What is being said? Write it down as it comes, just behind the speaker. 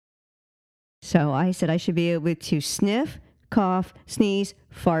So I said I should be able to sniff, cough, sneeze,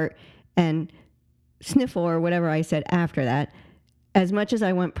 fart, and sniffle or whatever I said after that, as much as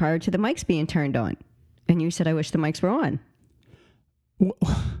I went prior to the mics being turned on. And you said I wish the mics were on. Well,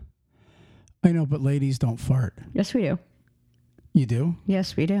 I know, but ladies don't fart. Yes, we do. You do?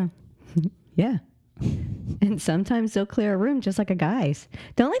 Yes, we do. Yeah. And sometimes they'll clear a room just like a guy's.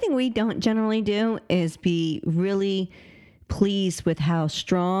 The only thing we don't generally do is be really pleased with how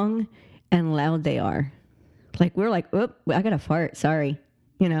strong and loud they are. Like, we're like, oop, I got to fart. Sorry.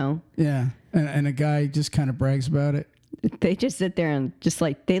 You know? Yeah. And a guy just kind of brags about it. They just sit there and just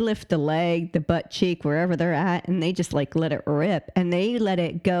like, they lift the leg, the butt cheek, wherever they're at, and they just like let it rip. And they let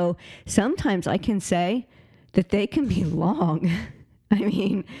it go. Sometimes I can say that they can be long. I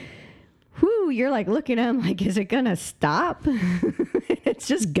mean, whoo, you're like looking at them like, is it going to stop? It's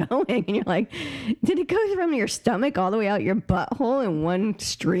just going. And you're like, did it go from your stomach all the way out your butthole in one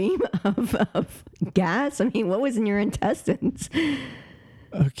stream of gas? I mean, what was in your intestines?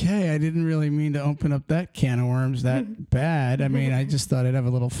 Okay, I didn't really mean to open up that can of worms that bad. I mean, I just thought I'd have a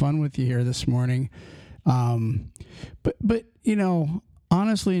little fun with you here this morning. But you know,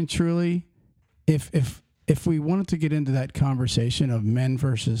 honestly and truly, if we wanted to get into that conversation of men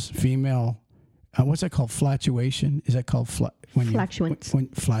versus female, what's that called? Flatuation? Is that called flatulence?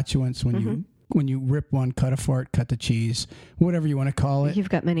 Flatulence when you rip one, cut a fart, cut the cheese, whatever you want to call it. You've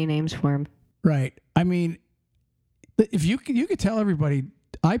got many names for them, right? I mean, if you could tell everybody,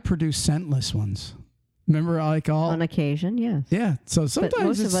 I produce scentless ones. Remember, like on occasion, yes. Yeah. So sometimes but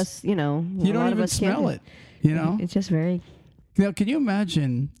most of us, you know, you don't even smell it. You know, it's just very. Now, can you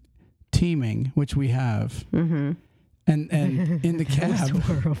imagine teaming, which we have, and in the cab,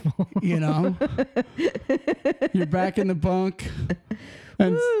 you know, you're back in the bunk,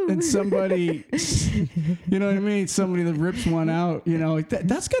 and somebody, you know what I mean? Somebody that rips one out, you know,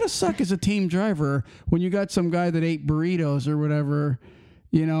 that's gotta suck as a team driver when you got some guy that ate burritos or whatever,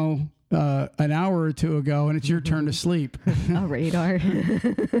 you know, an hour or two ago, and it's your turn to sleep. A radar.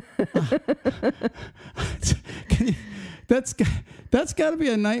 That's got to be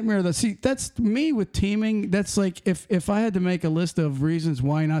a nightmare. That's me with teaming. That's like if I had to make a list of reasons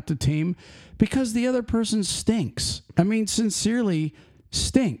why not to team, because the other person stinks. I mean, sincerely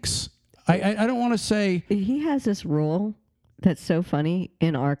stinks. I don't want to say. He has this rule that's so funny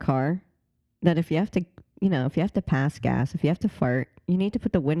in our car that if you have to pass gas, if you have to fart, you need to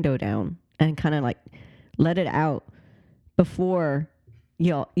put the window down and kind of like let it out before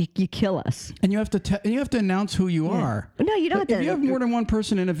you kill us. And you have to announce who you are. No, you don't have to. If you have more than one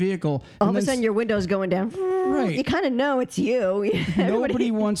person in a vehicle, all of a sudden your window's going down. Right. You kind of know it's you.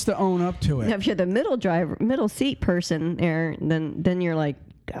 Nobody wants to own up to it. Now, if you're the middle seat person there, then you're like,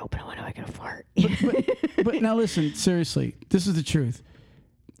 open the window, I gotta fart. But now listen, seriously, this is the truth.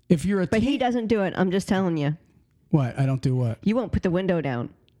 If you're But he doesn't do it. I'm just telling you. What? I don't do what? You won't put the window down.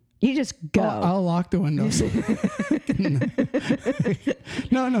 You just go. I'll lock the windows.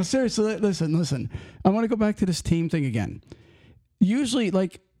 No, seriously, listen. I want to go back to this team thing again. Usually,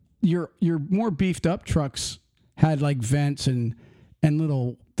 like, your more beefed up trucks had, like, vents and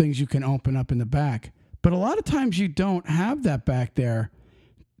little things you can open up in the back. But a lot of times you don't have that back there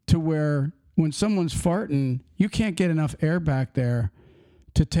to where when someone's farting, you can't get enough air back there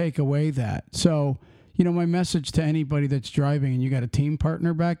to take away that. So, you know, my message to anybody that's driving and you got a team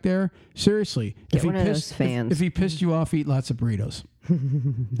partner back there, seriously, if he pissed you off, eat lots of burritos.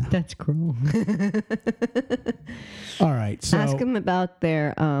 That's cruel. All right. So ask them about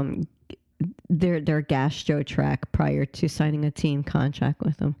their gastro track prior to signing a team contract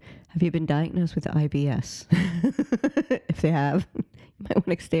with them. Have you been diagnosed with IBS? If they have, you might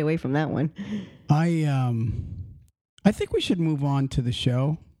want to stay away from that one. I think we should move on to the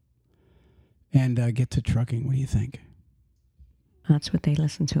show and get to trucking. What do you think? That's what they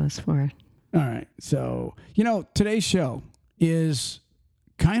listen to us for. All right. So, you know, today's show is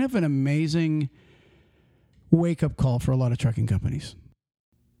kind of an amazing wake-up call for a lot of trucking companies.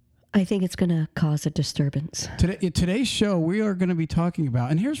 I think it's going to cause a disturbance. Today's show, we are going to be talking about,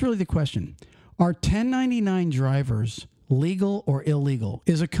 and here's really the question. Are 1099 drivers legal or illegal?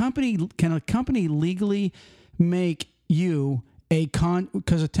 Can a company legally make you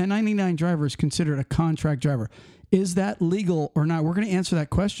because a 1099 driver is considered a contract driver. Is that legal or not? We're going to answer that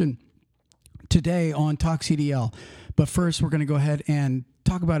question today on Talk CDL. But first, we're going to go ahead and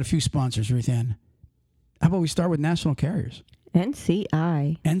talk about a few sponsors, Ruth Ann. How about we start with National Carriers?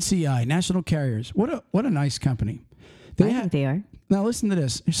 NCI, National Carriers. What a nice company. I think they are. Now listen to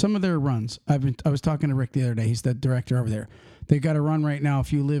this. Some of their runs. I was talking to Rick the other day. He's the director over there. They've got a run right now.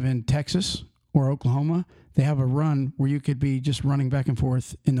 If you live in Texas or Oklahoma, they have a run where you could be just running back and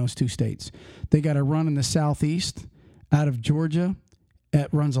forth in those 2 states. They got a run in the southeast out of Georgia. It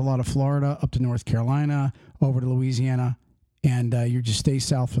runs a lot of Florida up to North Carolina, over to Louisiana, and you just stay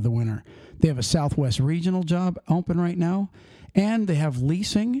south for the winter. They have a Southwest regional job open right now, and they have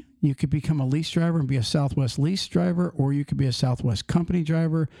leasing. You could become a lease driver and be a Southwest lease driver, or you could be a Southwest company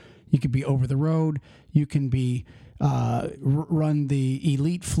driver. You could be over the road. You can be run the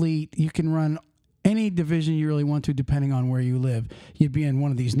elite fleet. You can run any division you really want to, depending on where you live. You'd be in one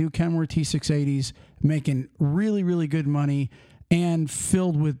of these new Kenworth T680s, making really, really good money and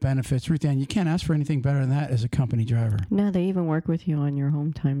filled with benefits. Ruth Ann, you can't ask for anything better than that as a company driver. No, they even work with you on your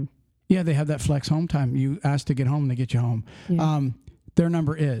home time. Yeah, they have that flex home time. You ask to get home, they get you home. Yeah. Their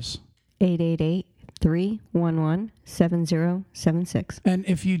number is 888-311-7076. And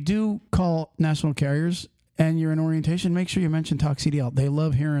if you do call national carriers and you're in orientation, make sure you mention Talk CDL. They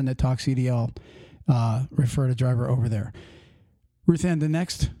love hearing that Talk CDL refer to driver over there. Ruth Ann, the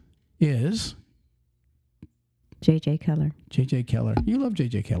next is JJ Keller. JJ Keller. You love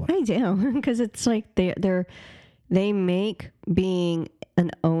JJ Keller. I do, because it's like they make being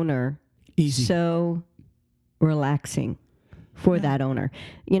an owner Easy. so relaxing for that owner.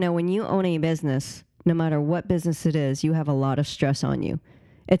 You know, when you own a business, no matter what business it is, you have a lot of stress on you.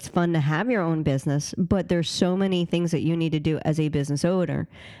 It's fun to have your own business, but there's so many things that you need to do as a business owner.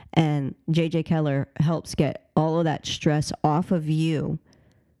 And JJ Keller helps get all of that stress off of you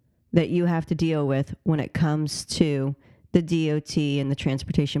that you have to deal with when it comes to the DOT and the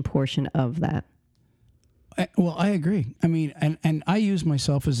transportation portion of that. Well, I agree. I mean, and I use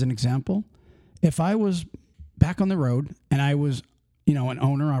myself as an example. If I was back on the road and I was, an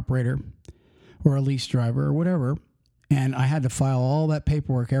owner operator or a lease driver or whatever, and I had to file all that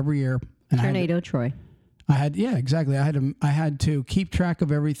paperwork every year. And Tornado Troy. Exactly. I had to keep track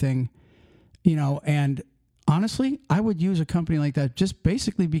of everything, and honestly, I would use a company like that just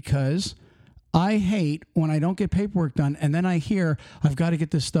basically because I hate when I don't get paperwork done and then I hear I've got to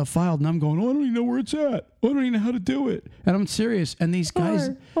get this stuff filed and I'm going, I don't even know where it's at. I don't even know how to do it. And I'm serious. And these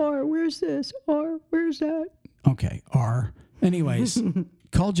guys... where's this? Where's that? Okay, Anyways,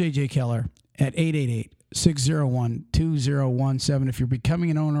 call JJ Keller at 888-601-2017 if you're becoming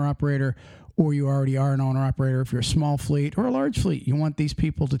an owner-operator or you already are an owner-operator. If you're a small fleet or a large fleet, you want these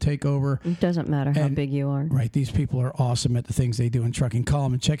people to take over. It doesn't matter how big you are. Right. These people are awesome at the things they do in trucking. Call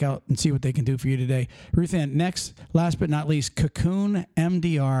them and check out and see what they can do for you today. Ruth Ann, next, last but not least, Cocoon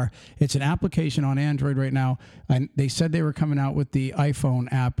MDR. It's an application on Android right now. And they said they were coming out with the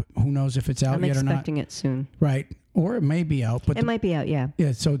iPhone app. Who knows if it's out yet or not. I'm expecting it soon. Right. Or it may be out. But it might be out, yeah.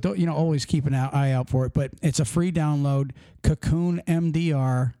 Yeah, so don't always keep an eye out for it. But it's a free download. Cocoon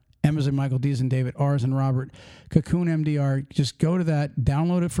MDR. M as in Michael, D as in David, R as in Robert, Cocoon MDR. Just go to that,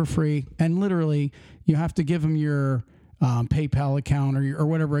 download it for free, and literally you have to give them your PayPal account or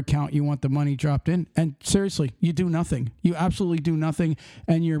whatever account you want the money dropped in. And seriously, you do nothing. You absolutely do nothing,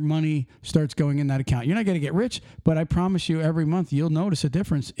 and your money starts going in that account. You're not going to get rich, but I promise you every month you'll notice a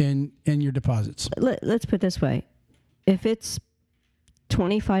difference in your deposits. Let's put it this way. If it's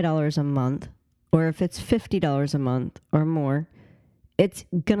 $25 a month or if it's $50 a month or more, it's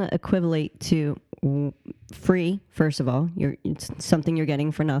going to equivalent to free, first of all. It's something you're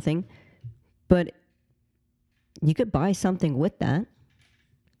getting for nothing. But you could buy something with that.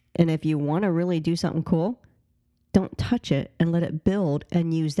 And if you want to really do something cool, don't touch it and let it build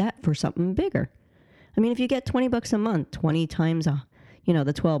and use that for something bigger. I mean, if you get $20 a month, 20 times,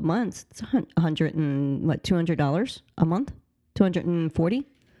 the 12 months, it's $200 a month? $240?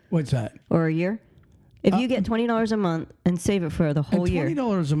 What's that? Or a year? If you get $20 a month and save it for the whole year.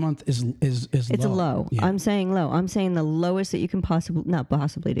 $20 a month is it's low. Low. Yeah. I'm saying low. I'm saying the lowest that you can not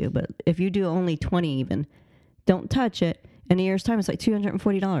possibly do, but if you do only 20 even, don't touch it. In a year's time, it's like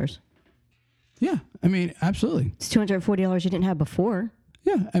 $240. Yeah, I mean, absolutely. It's $240 you didn't have before.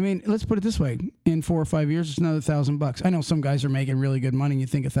 Yeah, I mean, let's put it this way: in 4 or 5 years, it's another $1,000. I know some guys are making really good money, and you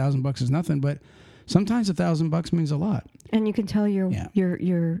think $1,000 is nothing, but sometimes $1,000 means a lot. And you can tell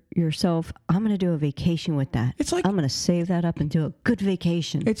yourself, I'm going to do a vacation with that. It's like I'm going to save that up and do a good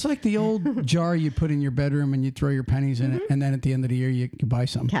vacation. It's like the old jar you put in your bedroom and you throw your pennies in it, and then at the end of the year you buy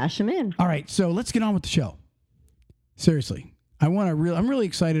something. Cash them in. All right, so let's get on with the show. Seriously, I'm really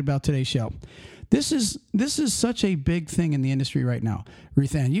excited about today's show. This is such a big thing in the industry right now,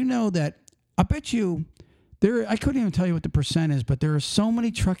 Ruth Ann. You know that I bet you I couldn't even tell you what the percent is, but there are so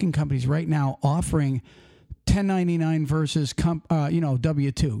many trucking companies right now offering 1099 versus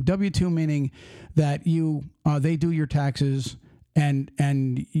W-2. W-2 meaning that they do your taxes and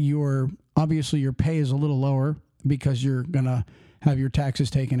obviously your pay is a little lower because you're gonna have your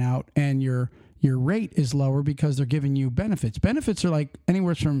taxes taken out and your your rate is lower because they're giving you benefits. Benefits are like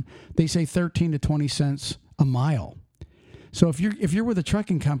anywhere from, they say 13 to 20 cents a mile. So if you're with a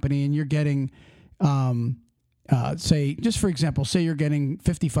trucking company and you're getting, say, just for example, say you're getting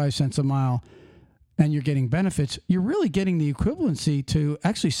 55 cents a mile and you're getting benefits, you're really getting the equivalency to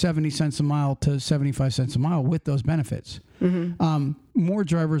actually 70 cents a mile to 75 cents a mile with those benefits. More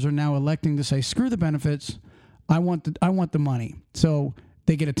drivers are now electing to say, screw the benefits. I want the money. So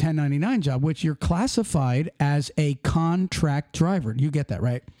they get a 1099 job, which you're classified as a contract driver. You get that,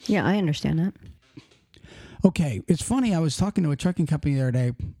 right? Yeah, I understand that. Okay. It's funny. I was talking to a trucking company the other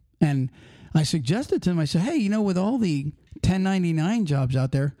day, and I suggested to them, I said, hey, with all the 1099 jobs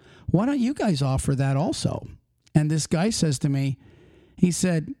out there, why don't you guys offer that also? And this guy says to me, he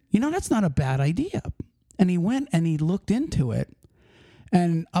said, that's not a bad idea. And he went and he looked into it.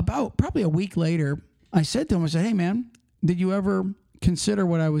 And about probably a week later, I said to him, I said, hey, man, did you ever consider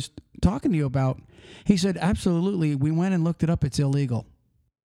what I was talking to you about? He said, absolutely. We went and looked it up. It's illegal.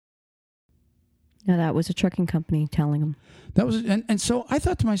 Now, that was a trucking company telling him. That was, and so I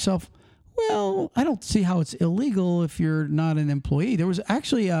thought to myself, well, I don't see how it's illegal if you're not an employee. There was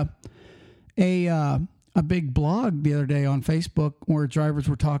actually a big blog the other day on Facebook where drivers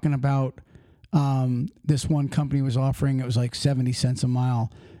were talking about this one company was offering, it was like 70 cents a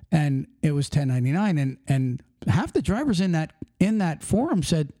mile, and it was 1099, and half the drivers in that forum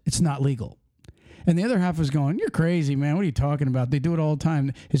said it's not legal. And the other half was going, you're crazy, man. What are you talking about? They do it all the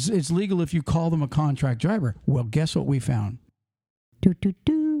time. It's legal if you call them a contract driver. Well, guess what we found?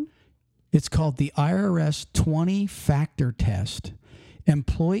 It's called the IRS 20-factor test.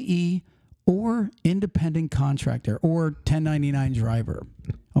 Employee or independent contractor or 1099 driver.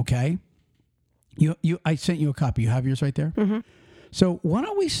 Okay? I sent you a copy. You have yours right there? Mm-hmm. So why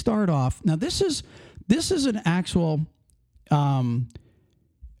don't we start off? Now, this is an actual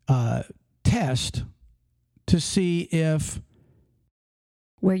test to see if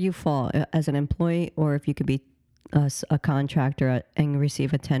where you fall as an employee, or if you could be a contractor and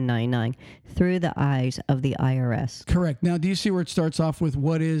receive a 1099 through the eyes of the IRS. Correct. Now, do you see where it starts off with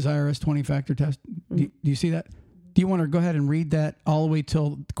what is IRS 20-factor test? Do you see that? Do you want to go ahead and read that all the way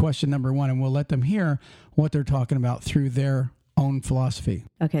till question number 1, and we'll let them hear what they're talking about through their own philosophy.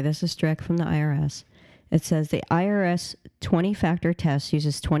 Okay, this is direct from the IRS. It says the IRS 20-factor test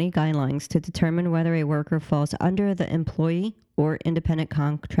uses 20 guidelines to determine whether a worker falls under the employee or independent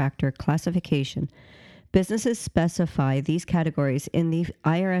contractor classification. Businesses specify these categories in the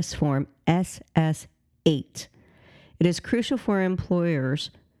IRS form SS8. It is crucial for employers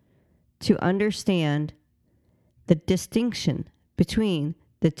to understand the distinction between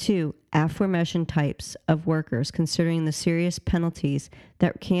the two aforementioned types of workers, considering the serious penalties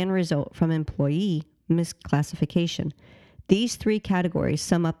that can result from employee misclassification. These 3 categories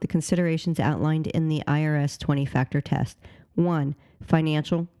sum up the considerations outlined in the IRS 20-factor test. 1.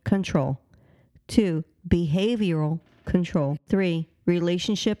 Financial control. 2. Behavioral control. 3.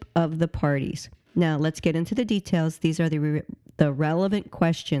 Relationship of the parties. Now, let's get into the details. These are the relevant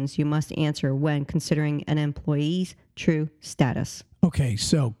questions you must answer when considering an employee's true status. Okay,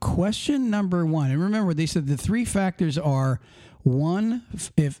 so question number 1. And remember, they said the 3 factors are 1,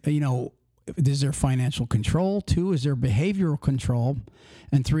 if is there financial control? 2, is there behavioral control?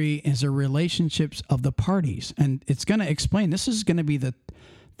 And 3, is there relationships of the parties? And it's going to explain, this is going to be the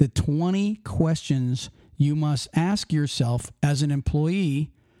 20 questions you must ask yourself as an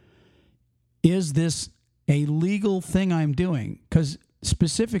employee. Is this a legal thing I'm doing? Because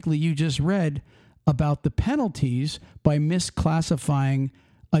specifically, you just read about the penalties by misclassifying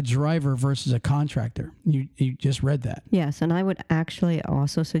a driver versus a contractor. You just read that. Yes, and I would actually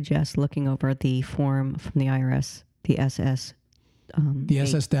also suggest looking over the form from the IRS, the SS. The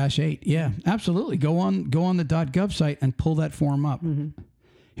SS-8. Yeah, absolutely. Go on the .gov site and pull that form up. Mm-hmm.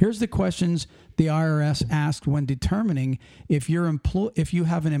 Here's the questions the IRS asked when determining if you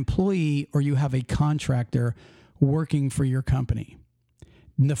have an employee or you have a contractor working for your company.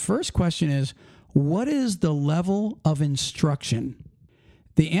 And the first question is, what is the level of instruction?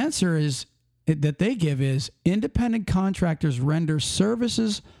 The answer is that they give is independent contractors render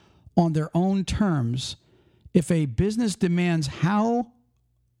services on their own terms. If a business demands how,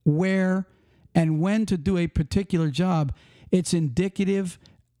 where, and when to do a particular job, it's indicative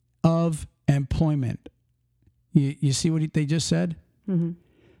of employment. You see what they just said? Mm-hmm.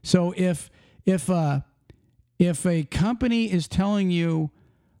 So if a company is telling you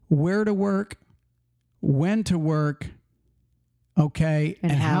where to work, when to work, okay,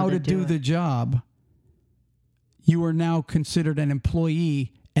 and how to do the job, you are now considered an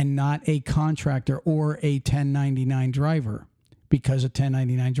employee and not a contractor or a 1099 driver, because a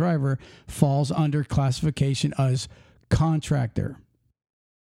 1099 driver falls under classification as contractor.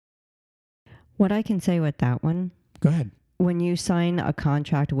 What I can say with that one, Go ahead. when you sign a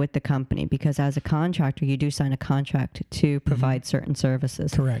contract with the company, because as a contractor, you do sign a contract to provide certain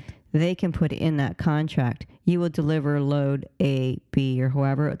services. Correct. They can put in that contract, you will deliver load A, B, or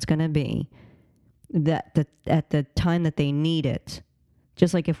whoever it's going to be at the time that they need it.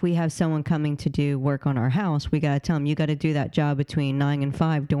 Just like if we have someone coming to do work on our house, we got to tell them, you got to do that job between 9 and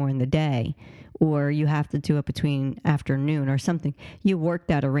 5 during the day, or you have to do it between afternoon or something. You work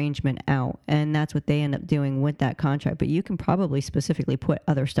that arrangement out, and that's what they end up doing with that contract. But you can probably specifically put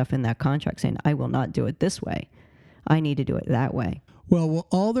other stuff in that contract saying, I will not do it this way. I need to do it that way. Well,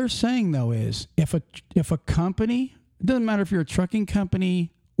 all they're saying, though, is if a company, it doesn't matter if you're a trucking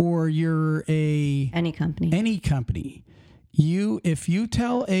company or you're Any company, if you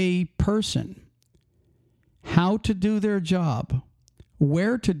tell a person how to do their job,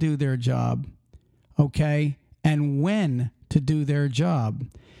 where to do their job, okay, and when to do their job,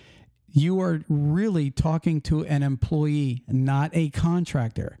 you are really talking to an employee, not a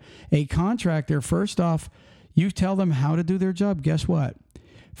contractor. A contractor, first off, you tell them how to do their job. Guess what?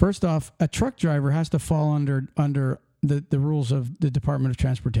 First off, a truck driver has to fall under the rules of the Department of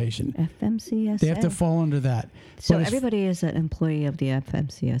Transportation. FMCSA. They have to fall under that. So everybody is an employee of the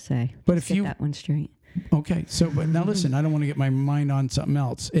FMCSA. But Let's get that one straight. Okay, but now listen, I don't want to get my mind on something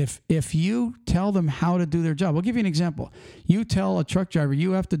else. If you tell them how to do their job, I'll give you an example. You tell a truck driver,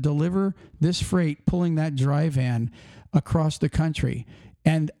 you have to deliver this freight pulling that dry van across the country,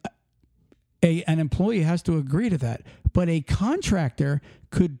 and an employee has to agree to that. But a contractor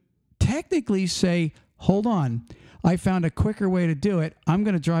could technically say, hold on, I found a quicker way to do it. I'm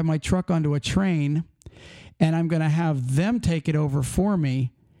going to drive my truck onto a train, and I'm going to have them take it over for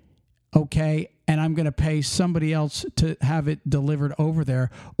me, okay? And I'm going to pay somebody else to have it delivered over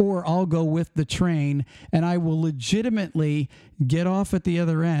there, or I'll go with the train, and I will legitimately get off at the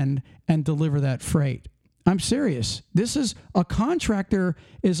other end and deliver that freight. I'm serious. This is a contractor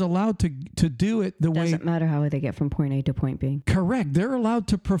is allowed to do it the way. Doesn't matter how they get from point A to point B. Correct. They're allowed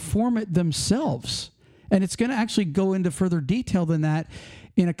to perform it themselves. And it's going to actually go into further detail than that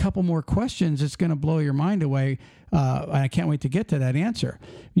in a couple more questions. It's going to blow your mind away. I can't wait to get to that answer.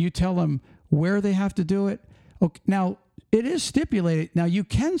 You tell them where they have to do it. Okay. Now, it is stipulated. Now, you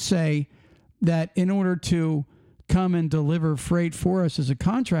can say that in order to come and deliver freight for us as a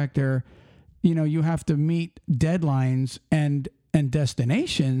contractor, you have to meet deadlines and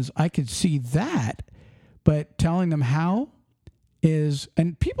destinations. I could see that, but telling them how is,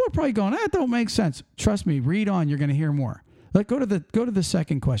 and people are probably going, that don't make sense. Trust me, read on. You're going to hear more. Let's go to the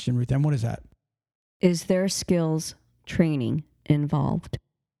second question, Ruth. And what is that? Is there skills training involved?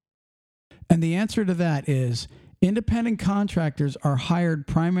 And the answer to that is independent contractors are hired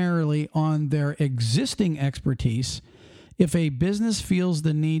primarily on their existing expertise. If a business feels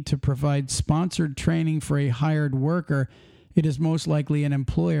the need to provide sponsored training for a hired worker, it is most likely an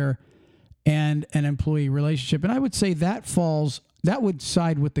employer and an employee relationship. And I would say that would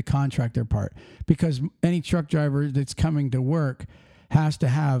side with the contractor part, because any truck driver that's coming to work has to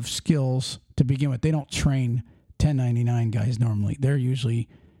have skills to begin with. They don't train 1099 guys normally. They're usually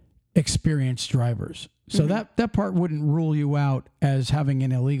experienced drivers. So that part wouldn't rule you out as having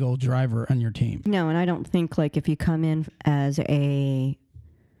an illegal driver on your team. No, and I don't think if you come in as a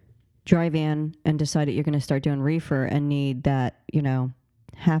dry van and decide that you're going to start doing reefer and need that,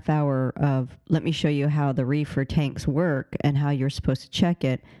 half hour of let me show you how the reefer tanks work and how you're supposed to check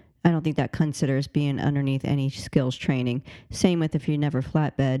it, I don't think that considers being underneath any skills training. Same with if you never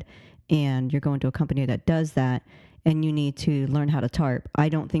flatbed and you're going to a company that does that and you need to learn how to tarp. I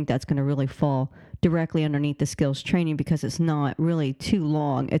don't think that's going to really fall directly underneath the skills training, because it's not really too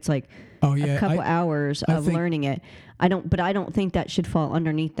long. It's like a couple hours of learning it. I don't think that should fall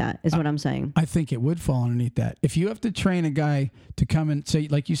underneath that, is what I'm saying. I think it would fall underneath that. If you have to train a guy to come and say,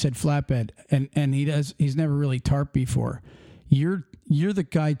 like you said, flatbed, and he's never really tarped before, you're the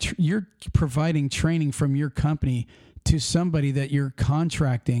guy, you're providing training from your company to somebody that you're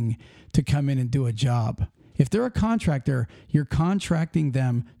contracting to come in and do a job. If they're a contractor, you're contracting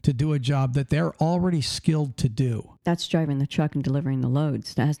them to do a job that they're already skilled to do. That's driving the truck and delivering the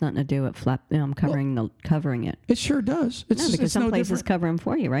loads. That has nothing to do with covering it. It sure does. Because some places cover them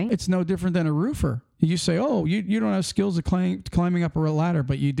for you, right? It's no different than a roofer. You say, oh, you don't have skills of climbing up a ladder,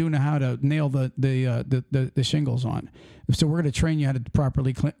 but you do know how to nail the shingles on. So we're going to train you how to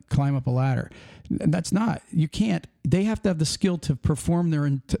properly climb up a ladder. And that's not. You can't. They have to have the skill to perform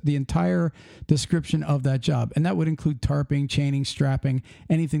the entire description of that job. And that would include tarping, chaining, strapping,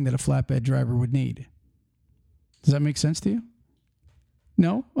 anything that a flatbed driver would need. Does that make sense to you?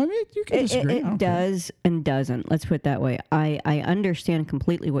 No, I mean you can disagree. I It don't care. does and doesn't. Let's put it that way. I understand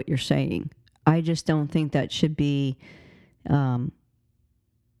completely what you're saying. I just don't think that should be. I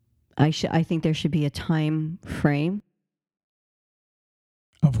think there should be a time frame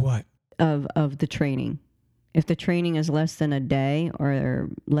Of what? of the training. If the training is less than a day or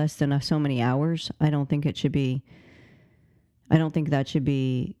less than so many hours, I don't think it should be. I don't think that should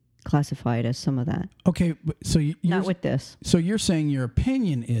be classified as some of that. Okay, so you're Not with this. so you're saying your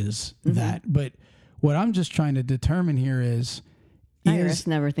opinion is that, but what I'm just trying to determine here is IRS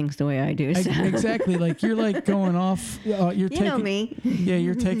never thinks the way I do. So. exactly like you're like going off. You're You taking know me. Yeah,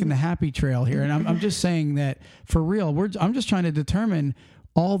 you're taking the happy trail here, and I'm just saying that for real. I'm just trying to determine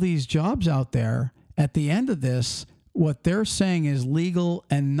all these jobs out there. At the end of this, what they're saying is legal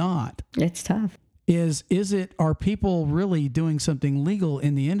and not. It's tough. Is it, are people really doing something legal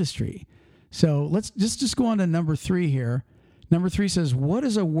in the industry? So let's just go on to number 3 here. Number 3 says, what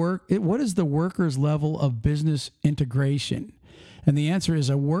is the worker's level of business integration? And the answer is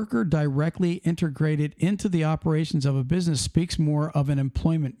a worker directly integrated into the operations of a business speaks more of an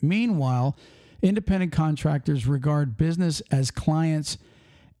employment. Meanwhile, independent contractors regard business as clients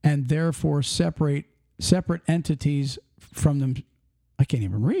and therefore separate entities from them. I can't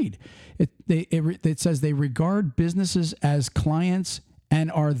even read. It says they regard businesses as clients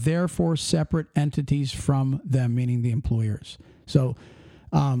and are therefore separate entities from them, meaning the employers. So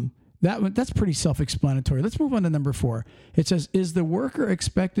that's pretty self-explanatory. Let's move on to number 4. It says, is the worker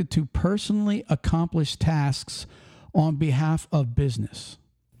expected to personally accomplish tasks on behalf of business?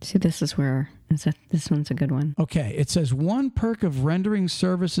 See, this is where this one's a good one. Okay. It says one perk of rendering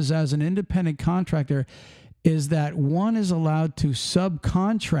services as an independent contractor is that one is allowed to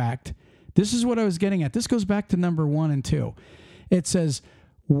subcontract. This is what I was getting at. This goes back to number 1 and 2. It says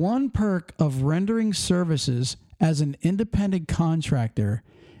one perk of rendering services as an independent contractor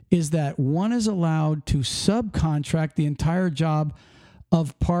is that one is allowed to subcontract the entire job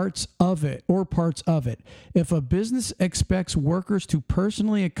of parts of it. If a business expects workers to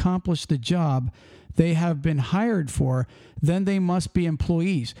personally accomplish the job they have been hired for, then they must be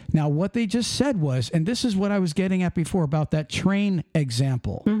employees. Now, what they just said was, and this is what I was getting at before about that train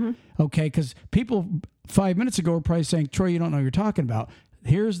example, okay, because people 5 minutes ago were probably saying, Troy, you don't know what you're talking about.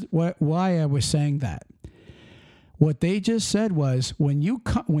 Here's why I was saying that. What they just said was, when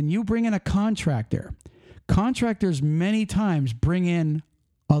you bring in a contractor, contractors many times bring in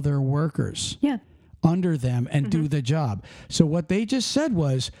other workers under them and do the job. So what they just said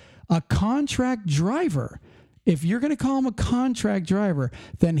was a contract driver, if you're going to call him a contract driver,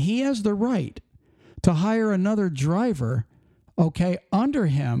 then he has the right to hire another driver, okay, under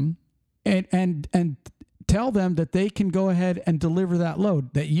him and tell them that they can go ahead and deliver that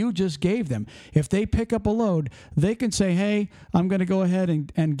load that you just gave them. If they pick up a load, they can say, hey, I'm going to go ahead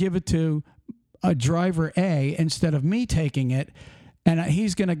and give it to a driver A instead of me taking it, and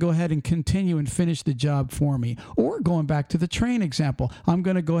he's going to go ahead and continue and finish the job for me. Or going back to the train example, I'm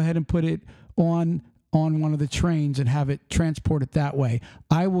going to go ahead and put it on one of the trains and have it transported that way.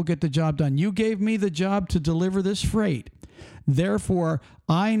 I will get the job done. You gave me the job to deliver this freight. Therefore,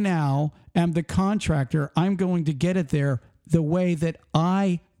 I now am the contractor. I'm going to get it there the way that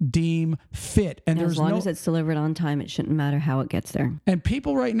I deem fit. And as long as it's delivered on time, it shouldn't matter how it gets there. And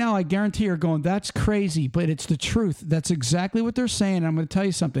people right now, I guarantee, are going, that's crazy, but it's the truth. That's exactly what they're saying. I'm going to tell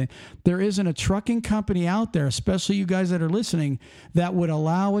you something. There isn't a trucking company out there, especially you guys that are listening, that would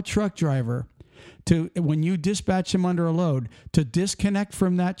allow a truck driver to, when you dispatch him under a load, to disconnect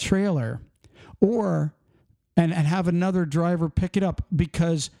from that trailer or and have another driver pick it up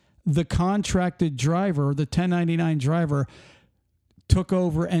because the contracted driver, the 1099 driver, took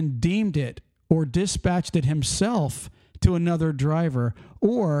over and deemed it or dispatched it himself to another driver,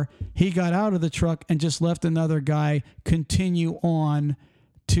 or he got out of the truck and just left another guy continue on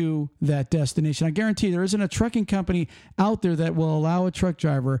to that destination. I guarantee there isn't a trucking company out there that will allow a truck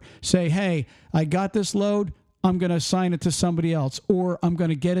driver say, hey, I got this load, I'm going to assign it to somebody else, or I'm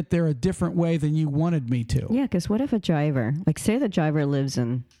going to get it there a different way than you wanted me to. Yeah, because what if a driver, like say the driver lives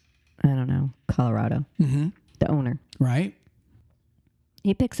in, I don't know, Colorado, the owner. Right.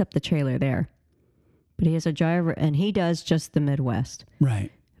 He picks up the trailer there, but he has a driver, and he does just the Midwest.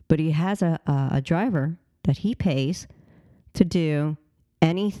 Right. But he has a driver that he pays to do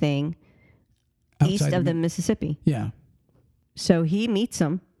anything east of the Mississippi. Yeah. So he meets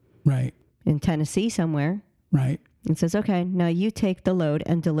him right in Tennessee somewhere. Right. And says, okay, now you take the load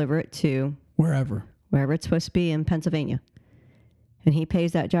and deliver it to wherever it's supposed to be in Pennsylvania. And he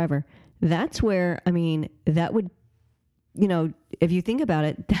pays that driver. That's where, I mean, that would, you know, if you think about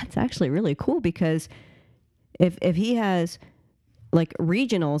it, that's actually really cool, because if he has like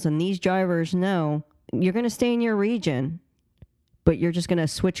regionals, and these drivers know you're going to stay in your region, but you're just going to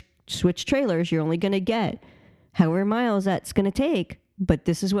switch trailers. You're only going to get however miles that's going to take, but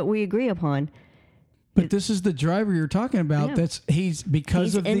this is what we agree upon. But this is the driver you're talking about. Yeah. He's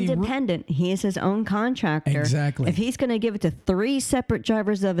independent. He is his own contractor. Exactly. If he's going to give it to 3 separate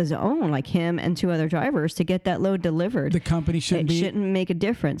drivers of his own, like him and 2 other drivers, to get that load delivered, the company shouldn't make a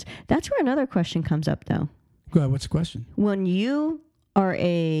difference. That's where another question comes up, though. Go ahead. What's the question? When you are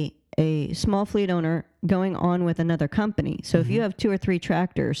a small fleet owner going on with another company, so if you have 2 or 3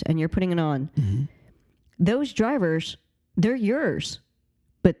 tractors and you're putting it on, those drivers, they're yours.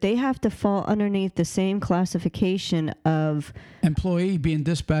 But they have to fall underneath the same classification of employee being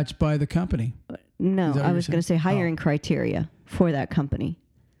dispatched by the company. No, I was going to say hiring criteria for that company.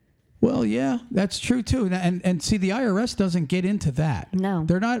 Well, yeah, that's true too. And see, the IRS doesn't get into that. No,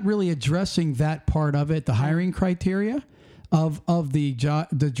 they're not really addressing that part of it. The hiring criteria of the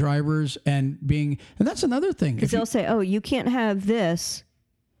drivers and that's another thing. Because they'll say, "Oh, you can't have this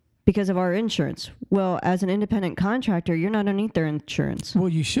because of our insurance." Well, as an independent contractor, you're not underneath their insurance. Well,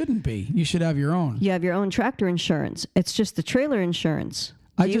 you shouldn't be. You should have your own. You have your own tractor insurance. It's just the trailer insurance.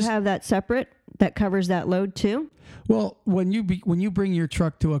 Do you have that separate that covers that load too? Well, when you bring your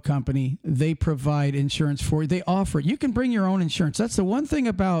truck to a company, they provide insurance for you. They offer it. You can bring your own insurance. That's the one thing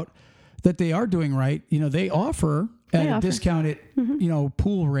about that they are doing right. They offer at a discounted,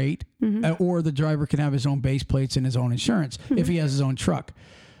 pool rate, or the driver can have his own base plates and his own insurance if he has his own truck.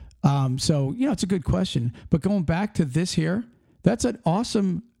 So, it's a good question. But going back to this here, that's an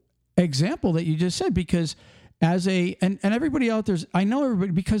awesome example that you just said, because and everybody out there, I know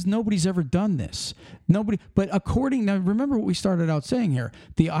everybody, because nobody's ever done this. But now remember what we started out saying here.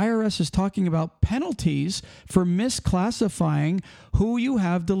 The IRS is talking about penalties for misclassifying who you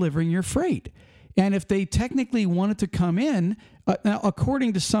have delivering your freight. And if they technically wanted to come in, now,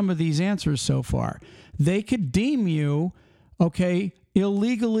 according to some of these answers so far, they could deem you,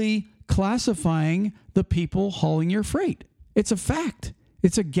 illegally classifying the people hauling your freight. It's a fact.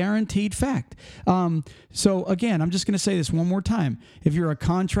 It's a guaranteed fact. So again, I'm just going to say this one more time. If you're a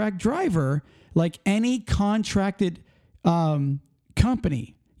contract driver, like any contracted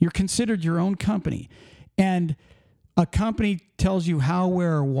company, you're considered your own company. And a company tells you how,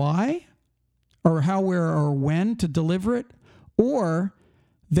 where, or why, or how, where, or when to deliver it, or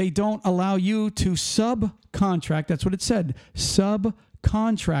they don't allow you to subcontract. That's what it said.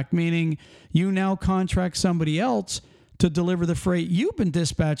 Subcontract, meaning you now contract somebody else to deliver the freight you've been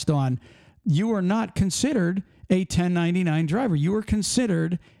dispatched on. You are not considered a 1099 driver. You are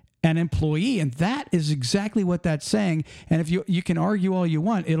considered an employee. And that is exactly what that's saying. And if you can argue all you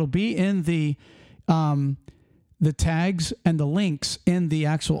want, it'll be in the tags and the links in the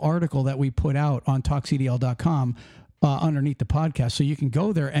actual article that we put out on talkcdl.com underneath the podcast. So you can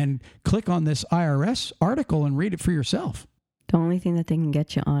go there and click on this IRS article and read it for yourself. The only thing that they can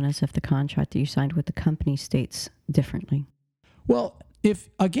get you on is if the contract that you signed with the company states differently. Well, if,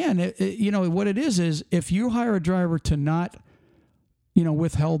 again, what it is if you hire a driver to not,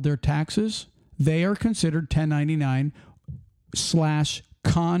 withhold their taxes, they are considered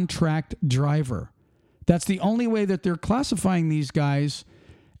 1099/contract driver. That's the only way that they're classifying these guys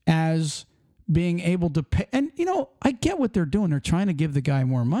as being able to pay. And, I get what they're doing. They're trying to give the guy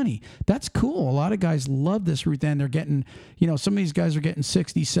more money. That's cool. A lot of guys love this route. Then they're getting, some of these guys are getting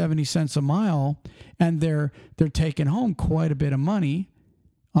 60, 70 cents a mile, and they're taking home quite a bit of money.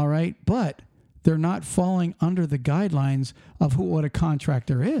 All right. But they're not falling under the guidelines of what a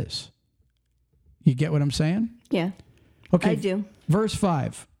contractor is. You get what I'm saying? Yeah. Okay. I do. Verse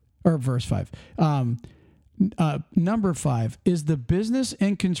 5. Number 5 is the business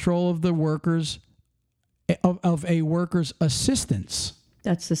in control of the workers of a worker's assistance.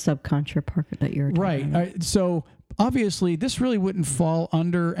 That's the subcontract part that you're talking about. Right. So obviously this really wouldn't fall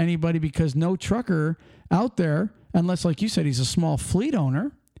under anybody, because no trucker out there, unless, like you said, he's a small fleet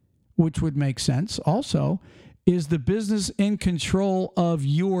owner, which would make sense also, is the business in control of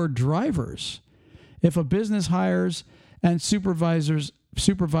your drivers. If a business hires and supervises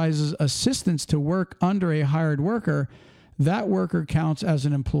assistants to work under a hired worker, that worker counts as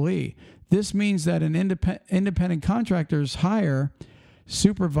an employee. This means that an independent contractors hire,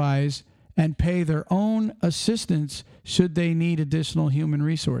 supervise, and pay their own assistants should they need additional human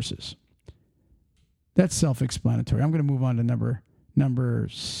resources. That's self-explanatory. I'm going to move on to number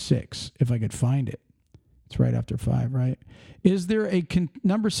 6, if I could find it. It's right after 5, right?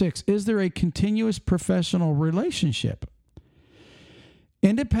 Number 6, is there a continuous professional relationship?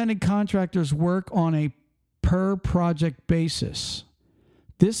 Independent contractors work on a per project basis.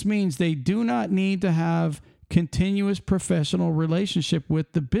 This means they do not need to have continuous professional relationship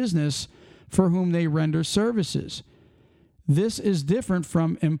with the business for whom they render services. This is different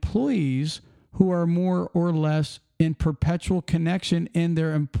from employees who are more or less in perpetual connection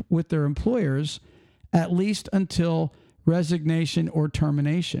with their employers, at least until resignation or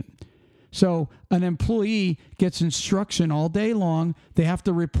termination. So an employee gets instruction all day long. They have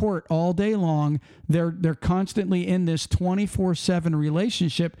to report all day long. They're constantly in this 24/7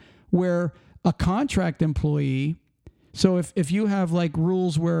 relationship where a contract employee, so if you have like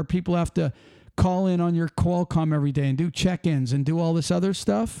rules where people have to call in on your Qualcomm every day and do check-ins and do all this other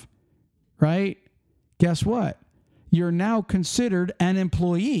stuff, right? Guess what? You're now considered an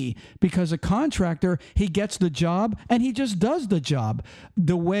employee, because a contractor, he gets the job and he just does the job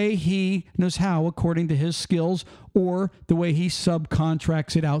the way he knows how, according to his skills, or the way he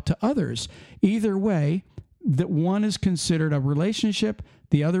subcontracts it out to others. Either way, that one is considered a relationship,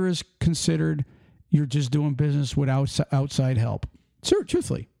 the other is considered you're just doing business without outside help. Sure,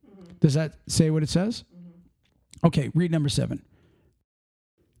 truthfully. Mm-hmm. Does that say what it says? Mm-hmm. Okay, read number 7.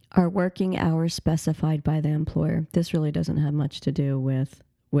 Are working hours specified by the employer? This really doesn't have much to do with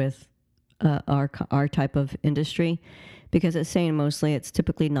our type of industry, because it's saying mostly it's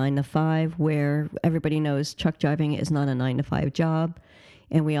typically 9 to 5, where everybody knows truck driving is not a 9 to 5 job.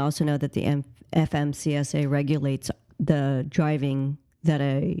 And we also know that the FMCSA regulates the driving that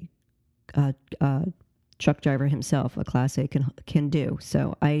a truck driver himself, a Class A, can do.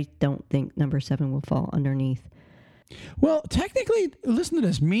 So I don't think number 7 will fall underneath. Well, technically, listen to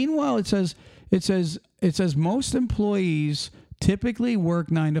this. Meanwhile, it says most employees typically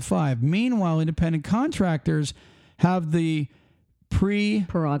work 9 to 5. Meanwhile, independent contractors have the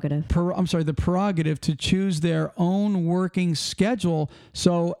prerogative to choose their own working schedule,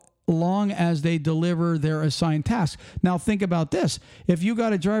 so long as they deliver their assigned tasks. Now, think about this. If you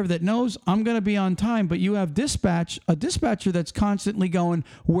got a driver that knows I'm going to be on time, but you have a dispatcher that's constantly going,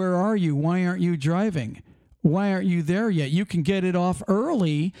 "Where are you? Why aren't you driving? Why aren't you there yet? You can get it off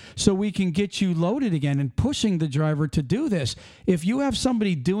early so we can get you loaded again," and pushing the driver to do this. If you have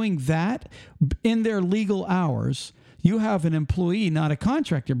somebody doing that in their legal hours, you have an employee, not a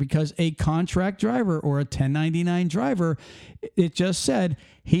contractor, because a contract driver or a 1099 driver, it just said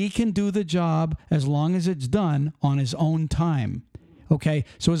he can do the job as long as it's done on his own time. Okay,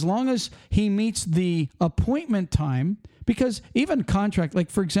 so as long as he meets the appointment time, because even contract,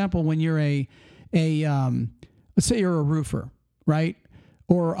 like for example, when you're let's say you're a roofer, right?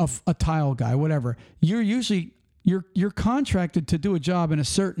 Or a tile guy, whatever. You're contracted to do a job in a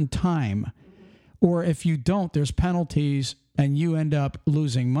certain time. Or if you don't, there's penalties and you end up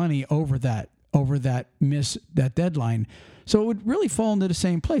losing money over that deadline. So it would really fall into the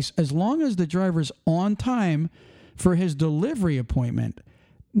same place. As long as the driver's on time for his delivery appointment,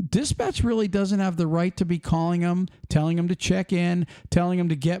 dispatch really doesn't have the right to be calling them, telling them to check in, telling them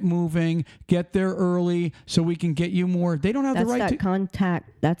to get moving, get there early so we can get you more. They don't have the right to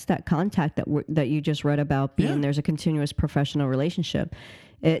That's that contact that you just read about being There's a continuous professional relationship.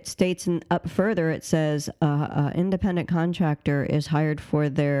 It states up further, it says independent contractor is hired for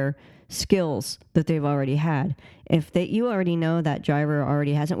their skills that they've already had. If you already know that driver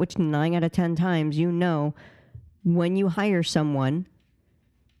already hasn't, which 9 out of 10 times, you know, when you hire someone,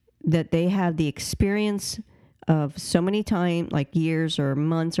 that they have the experience of so many time, like years or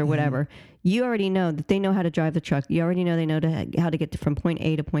months or whatever, you already know that they know how to drive the truck. You already know they know how to get from point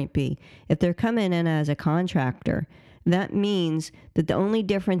A to point B. If they're coming in as a contractor, that means that the only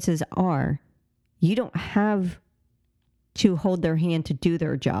differences are you don't have to hold their hand to do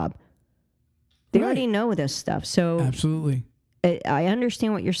their job. They already know this stuff. So absolutely, I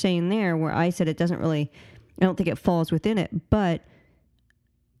understand what you're saying there, where I said I don't think it falls within it, but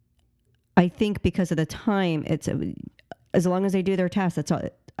I think because of the time, it's as long as they do their tasks, that's all.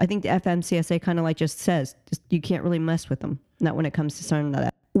 I think the FMCSA kind of like just says, you can't really mess with them. Not when it comes to something like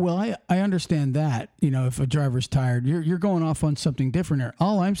that. Well, I understand that, if a driver's tired, you're going off on something different here.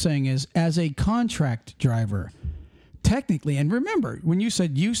 All I'm saying is, as a contract driver, technically, and remember, when you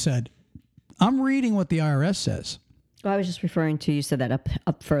said, I'm reading what the IRS says. Well, I was just referring to, you said that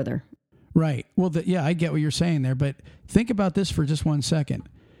up further. Right. Well, I get what you're saying there, but think about this for just 1 second.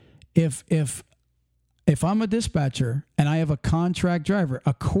 If I'm a dispatcher and I have a contract driver,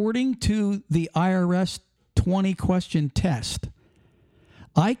 according to the IRS 20-question test,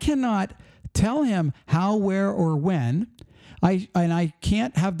 I cannot tell him how, where, or when. I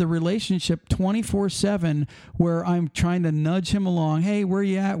can't have the relationship 24/7 where I'm trying to nudge him along. Hey, where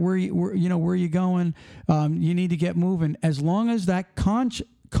you at? Where you going? You need to get moving. As long as that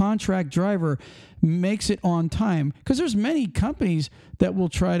contract driver makes it on time, because there's many companies that will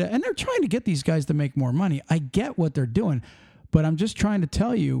try to, and they're trying to get these guys to make more money. I get what they're doing, but I'm just trying to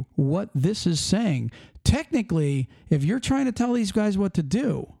tell you what this is saying. Technically, if you're trying to tell these guys what to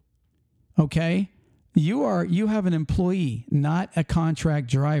do, okay, you have an employee, not a contract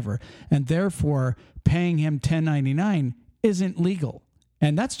driver, and therefore paying him $10.99 isn't legal.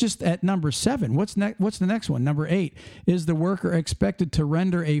 And that's just at number 7. What's the next one? Number 8, is the worker expected to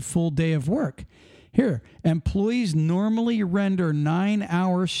render a full day of work? Here, employees normally render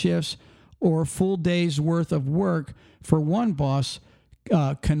 9-hour shifts or full day's worth of work for one boss.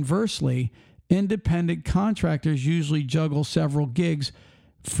 Conversely, independent contractors usually juggle several gigs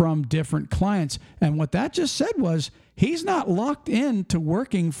from different clients. And what that just said was he's not locked in to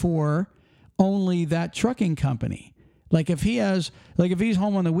working for only that trucking company. Like if he's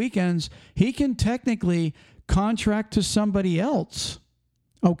home on the weekends, he can technically contract to somebody else.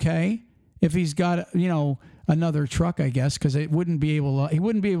 Okay. If he's got, another truck, I guess, because he wouldn't be able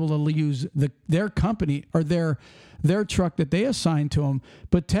to use their company or their truck that they assigned to him.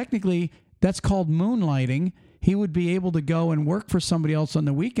 But technically that's called moonlighting. He would be able to go and work for somebody else on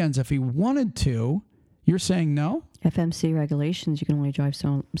the weekends if he wanted to. You're saying no? FMC regulations, you can only drive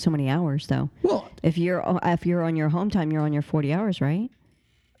so many hours, though. Well, if you're on your home time, you're on your 40 hours, right?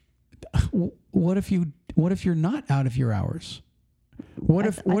 What if you're not out of your hours? What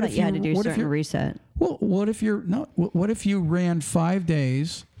if you had to do a certain reset? Well, what if you ran 5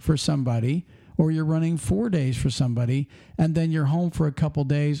 days for somebody, or you're running 4 days for somebody, and then you're home for a couple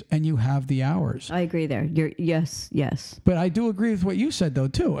days and you have the hours? I agree there. Yes. But I do agree with what you said, though,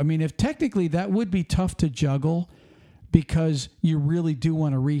 too. I mean, if technically that would be tough to juggle because you really do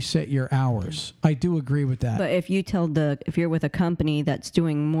want to reset your hours. I do agree with that. But if you're with a company that's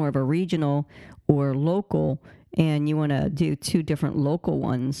doing more of a regional or local, and you want to do 2 different local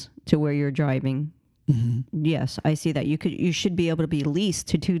ones to where you're driving, yes, I see that. You should be able to be leased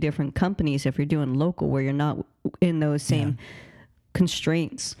to 2 different companies if you're doing local, where you're not in those same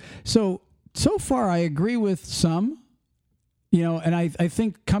constraints. So far I agree with some, and I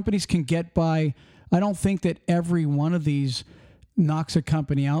think companies can get by. I don't think that every one of these knocks a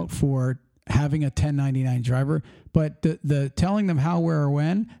company out for having a 1099 driver, but the telling them how, where, or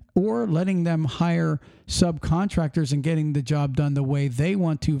when, or letting them hire subcontractors and getting the job done the way they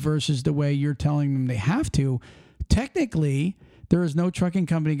want to versus the way you're telling them they have to. Technically, there is no trucking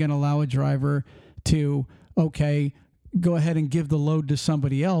company going to allow a driver to, go ahead and give the load to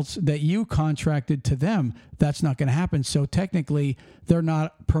somebody else that you contracted to them. That's not going to happen. So technically, they're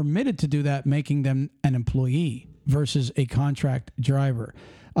not permitted to do that, making them an employee versus a contract driver.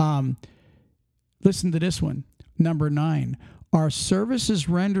 Listen to this one. Number 9. Are services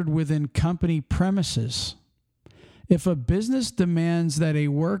rendered within company premises? If a business demands that a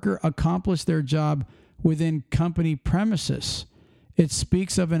worker accomplish their job within company premises, it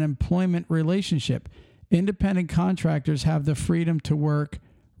speaks of an employment relationship. Independent contractors have the freedom to work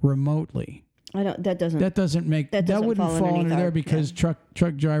remotely. That wouldn't fall under there because truck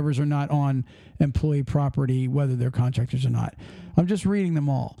drivers are not on employee property, whether they're contractors or not. I'm just reading them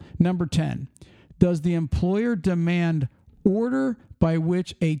all. Number 10. Does the employer demand order by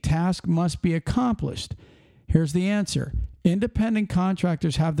which a task must be accomplished? Here's the answer. Independent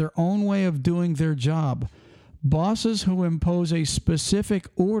contractors have their own way of doing their job. Bosses who impose a specific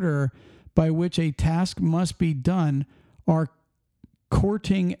order by which a task must be done are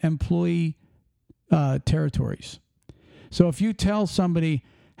courting employee territories. So if you tell somebody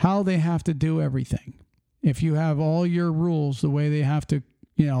how they have to do everything, if you have all your rules the way they have to,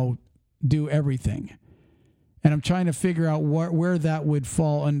 do everything, and I'm trying to figure out where that would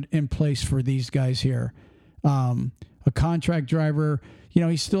fall in place for these guys here. A contract driver,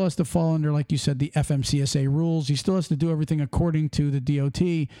 he still has to fall under, like you said, the FMCSA rules. He still has to do everything according to the DOT.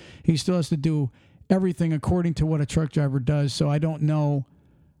 He still has to do everything according to what a truck driver does. So I don't know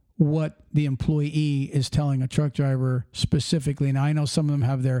what the employee is telling a truck driver specifically. Now, I know some of them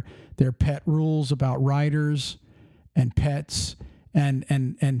have their pet rules about riders and pets. And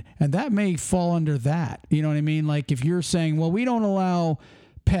that may fall under that. You know what I mean? Like if you're saying, well, we don't allow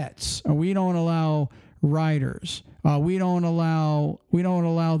pets, or we don't allow riders, we don't allow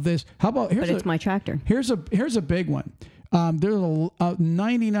this. How about it's my tractor. Here's a big one. There's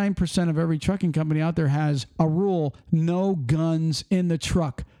 99% of every trucking company out there has a rule: no guns in the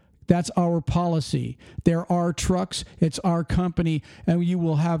truck. That's our policy. There are trucks. It's our company. And you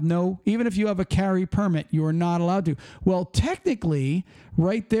will have even if you have a carry permit, you are not allowed to. Well, technically,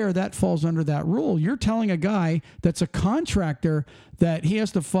 right there, that falls under that rule. You're telling a guy that's a contractor that he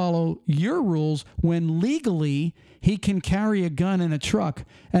has to follow your rules when legally he can carry a gun in a truck,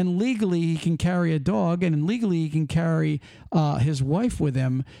 and legally he can carry a dog, and legally he can carry his wife with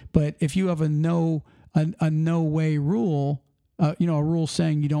him. But if you have a no way rule, a rule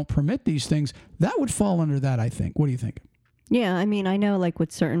saying you don't permit these things, that would fall under that, I think. What do you think? Yeah, I mean, I know like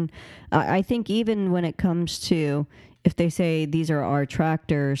with certain, I think even when it comes to, if they say these are our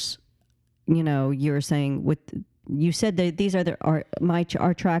tractors, you're saying you said that these are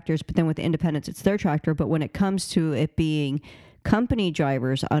our tractors, but then with the independents, it's their tractor. But when it comes to it being company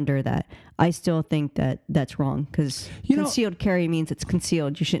drivers under that, I still think that that's wrong, because concealed carry means it's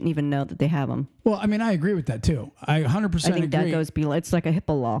concealed. You shouldn't even know that they have them. Well, I mean, I agree with that too. I 100% agree. I think that goes below. It's like a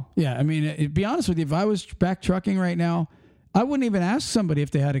HIPAA law. Yeah, I mean, to be honest with you, if I was back trucking right now, I wouldn't even ask somebody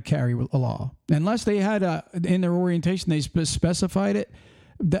if they had to carry a law, unless they had in their orientation they specified it.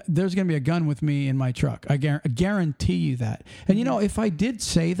 There's going to be a gun with me in my truck. I guarantee you that. And if I did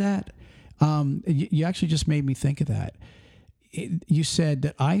say that, you actually just made me think of that. You said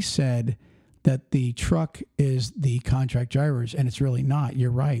that I said that the truck is the contract drivers, and it's really not.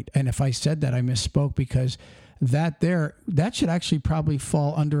 You're right. And if I said that, I misspoke, because that should actually probably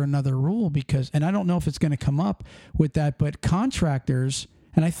fall under another rule, and I don't know if it's going to come up with that, but contractors,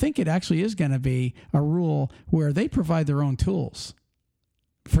 and I think it actually is going to be a rule where they provide their own tools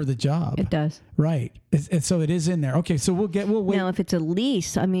for the job. It does. Right. And so it is in there. Okay. So we'll wait. Now, if it's a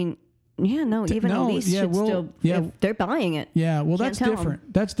lease, I mean, a lease should still, if they're buying it. Yeah, well, that's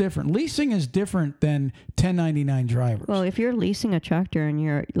different. That's different. Leasing is different than 1099 drivers. Well, if you're leasing a tractor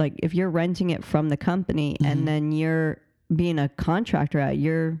and if you're renting it from the company, mm-hmm. and then you're being a contractor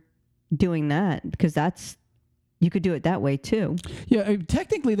you're doing that, because you could do it that way too. Yeah,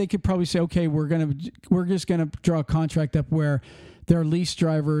 technically they could probably say, okay, we're just gonna draw a contract up where they're lease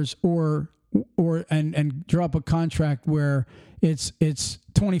drivers, and draw up a contract where it's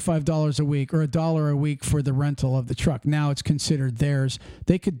 $25 a week or $1 a week for the rental of the truck. Now it's considered theirs.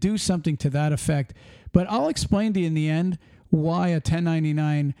 They could do something to that effect, but I'll explain to you in the end why a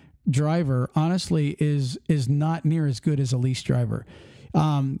 1099 driver honestly is not near as good as a lease driver.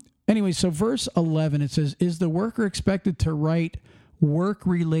 Anyway, so verse 11, it says, is the worker expected to write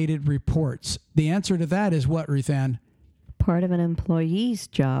work-related reports? The answer to that is what, Ruthann? Part of an employee's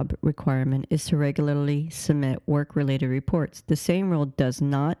job requirement is to regularly submit work-related reports. The same rule does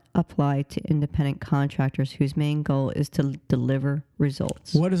not apply to independent contractors whose main goal is to deliver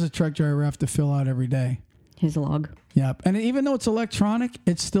results. What does a truck driver have to fill out every day? His log. Yep. And even though it's electronic,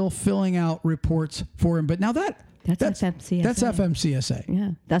 it's still filling out reports for him. But now that's FMCSA. That's FMCSA. Yeah.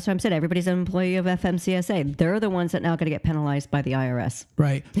 That's what I'm saying. Everybody's an employee of FMCSA. They're the ones that now got to get penalized by the IRS.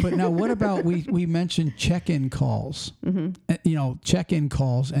 Right. But now what about, we mentioned check-in calls, mm-hmm. Check-in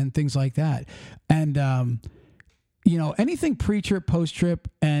calls and things like that. And, anything pre-trip, post-trip,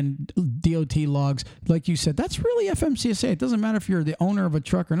 and DOT logs, like you said, that's really FMCSA. It doesn't matter if you're the owner of a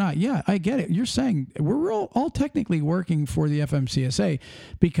truck or not. Yeah, I get it. You're saying we're all technically working for the FMCSA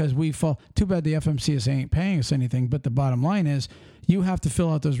because we fall. Too bad the FMCSA ain't paying us anything. But the bottom line is you have to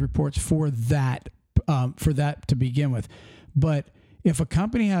fill out those reports for that to begin with. But if a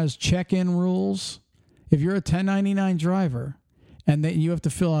company has check-in rules, if you're a 1099 driver, and that you have to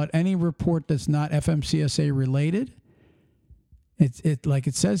fill out any report that's not FMCSA related, it like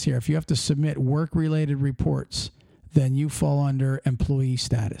it says here, if you have to submit work-related reports, then you fall under employee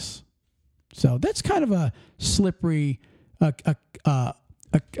status. So that's kind of a slippery, a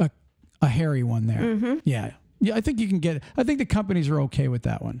hairy one there. Mm-hmm. Yeah, I think you can get it. I think the companies are okay with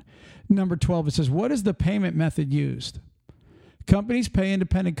that one. Number 12, it says, what is the payment method used? Companies pay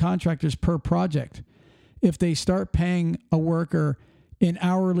independent contractors per project. If they start paying a worker in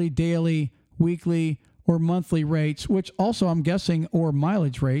hourly, daily, weekly, or monthly rates, which also I'm guessing, or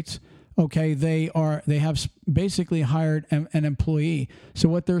mileage rates, okay, they have basically hired an employee. So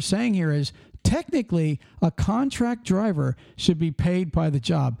what they're saying here is technically a contract driver should be paid by the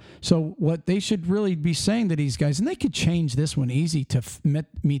job. So what they should really be saying to these guys, and they could change this one easy to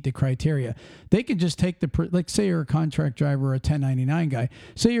meet the criteria. They could just take like say you're a contract driver or a 1099 guy,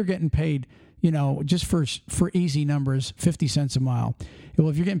 say you're getting paid, just for easy numbers, 50 cents a mile. Well,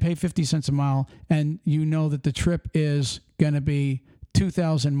 if you're getting paid 50 cents a mile and you know that the trip is going to be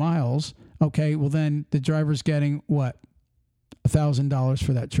 2,000 miles, okay, well then the driver's getting what? $1,000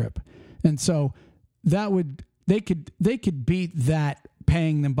 for that trip. And so they could beat that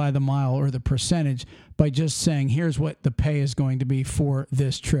paying them by the mile or the percentage by just saying, here's what the pay is going to be for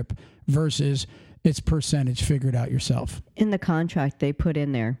this trip versus it's percentage figured out yourself. In the contract, they put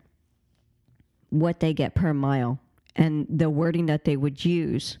in there what they get per mile. And the wording that they would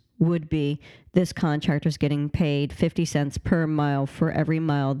use would be, this contractor's getting paid 50 cents per mile for every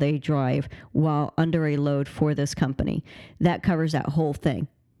mile they drive while under a load for this company. That covers that whole thing.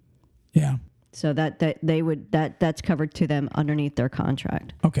 Yeah. So that's covered to them underneath their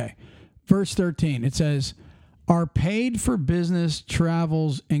contract. Okay. Verse 13, it says, are paid for business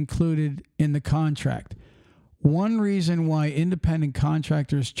travels included in the contract? One reason why independent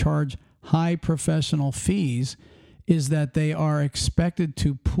contractors charge high professional fees is that they are expected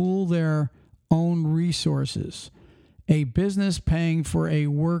to pool their own resources. A business paying for a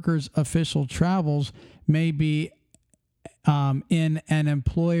worker's official travels may be in an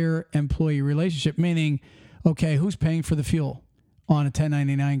employer-employee relationship, meaning, okay, who's paying for the fuel on a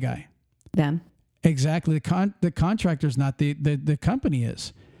 1099 guy? Them. Exactly. The contractor's not, the company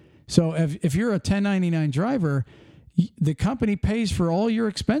is. So if you're a 1099 driver, the company pays for all your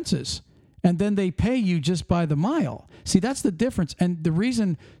expenses, and then they pay you just by the mile. See, that's the difference. And the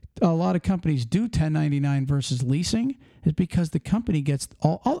reason a lot of companies do 1099 versus leasing is because the company gets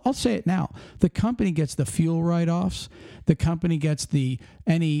I'll say it now. The company gets the fuel write-offs. The company gets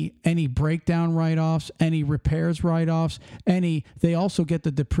any breakdown write-offs, any repairs write-offs, they also get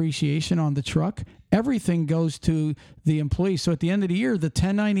the depreciation on the truck. Everything goes to the employee. So at the end of the year, the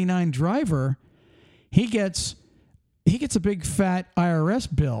 1099 driver, he gets a big fat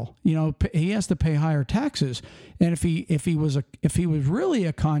IRS bill. You know, he has to pay higher taxes. And if he was really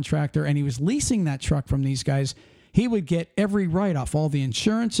a contractor and he was leasing that truck from these guys, he would get every write-off, all the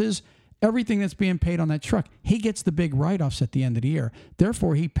insurances, everything that's being paid on that truck. He gets the big write-offs at the end of the year.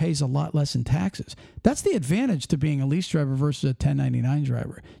 Therefore, he pays a lot less in taxes. That's the advantage to being a lease driver versus a 1099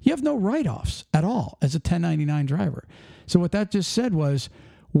 driver. You have no write-offs at all as a 1099 driver. So what that just said was,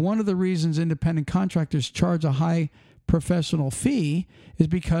 one of the reasons independent contractors charge a high professional fee is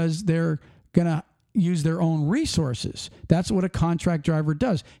because they're going to use their own resources. That's what a contract driver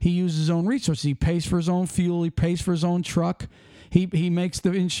does. He uses his own resources. He pays for his own fuel. He pays for his own truck. He makes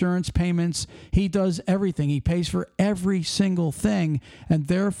the insurance payments. He does everything. He pays for every single thing, and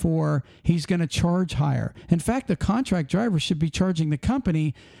therefore he's going to charge higher. In fact, the contract driver should be charging the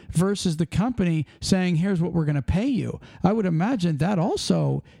company versus the company saying, here's what we're going to pay you. I would imagine that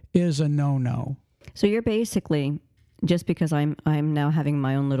also is a no-no. So you're basically, just because I'm now having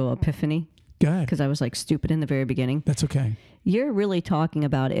my own little epiphany, Go ahead. because I was like stupid in the very beginning. That's okay. You're really talking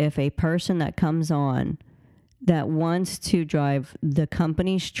about if a person that comes on that wants to drive the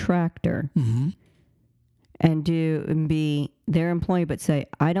company's tractor and be their employee, but say,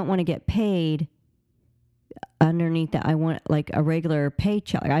 I don't want to get paid underneath that. I want like a regular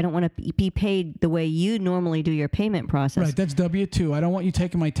paycheck. I don't want to be paid the way you normally do your payment process. Right. That's W-2. I don't want you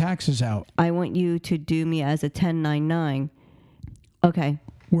taking my taxes out. I want you to do me as a 1099. Okay.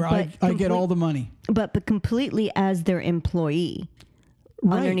 Where I get all the money. But completely as their employee.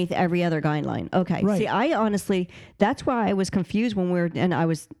 Right. Underneath every other guideline. Okay. Right. See, I honestly, that's why I was confused and I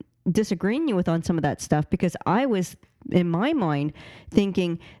was disagreeing you with on some of that stuff, because I was, in my mind,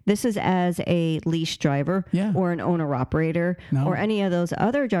 thinking this is as a lease driver or an owner operator or any of those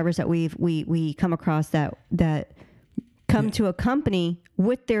other drivers that we come across that come to a company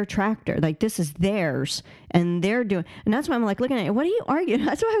with their tractor. Like, this is theirs and they're doing, and that's why I'm like looking at it. What are you arguing?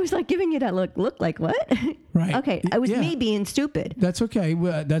 That's why I was like giving you that look like what? Right. Okay. It was me being stupid. That's okay.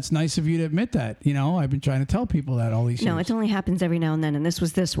 Well, that's nice of you to admit that. You know, I've been trying to tell people that all these years. No, it only happens every now and then. And this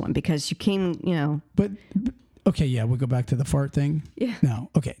was this one because you came, But okay. Yeah. We'll go back to the fart thing. Yeah. No.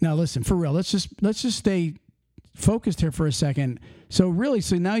 Okay. Now listen, for real, let's just stay focused here for a second. So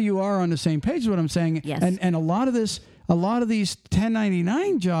now you are on the same page with what I'm saying. Yes. And a lot of these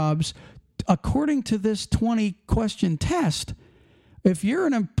 1099 jobs, according to this 20 question test, if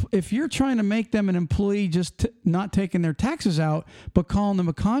you're trying to make them an employee, just not taking their taxes out, but calling them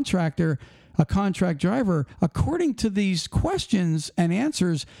a contractor, a contract driver, according to these questions and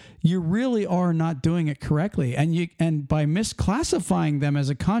answers, you really are not doing it correctly. And by misclassifying them as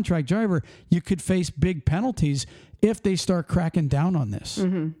a contract driver, you could face big penalties if they start cracking down on this.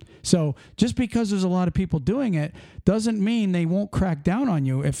 Mm-hmm. So just because there's a lot of people doing it doesn't mean they won't crack down on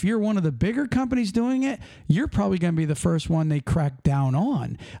you. If you're one of the bigger companies doing it, you're probably going to be the first one they crack down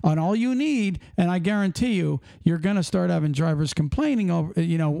on. And all you need, and I guarantee you're going to start having drivers complaining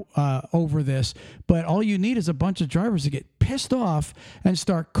over this, but all you need is a bunch of drivers to get pissed off and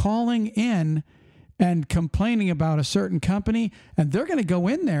start calling in and complaining about a certain company, and they're going to go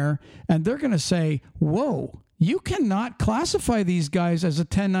in there and they're going to say, whoa, you cannot classify these guys as a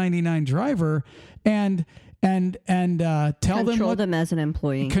 1099 driver and tell Control them as an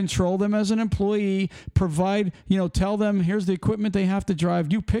employee. Control them as an employee. Provide, tell them here's the equipment they have to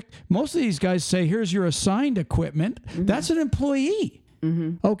drive. You pick. Most of these guys say here's your assigned equipment. Mm-hmm. That's an employee.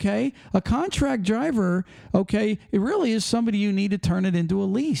 Mm-hmm. Okay, a contract driver. Okay, it really is somebody you need to turn it into a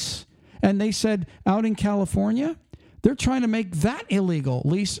lease. And they said out in California, they're trying to make that illegal.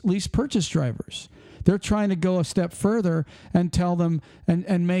 Lease purchase drivers. They're trying to go a step further and tell them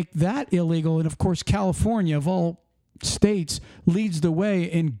and make that illegal. And of course, California, of all states, leads the way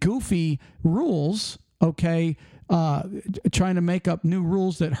in goofy rules, okay, trying to make up new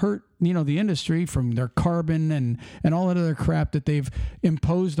rules that hurt, the industry, from their carbon and all that other crap that they've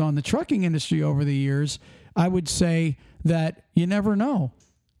imposed on the trucking industry over the years. I would say that you never know.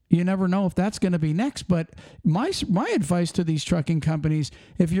 You never know if that's going to be next. But my advice to these trucking companies,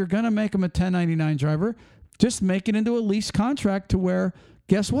 if you're going to make them a 1099 driver, just make it into a lease contract to where,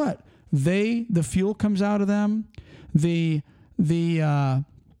 guess what? The fuel comes out of them, the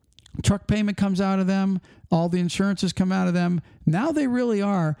truck payment comes out of them, all the insurances come out of them. Now they really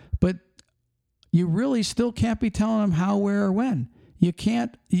are, but you really still can't be telling them how, where, or when. You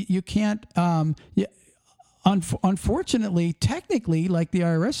can't. Unfortunately, technically, like the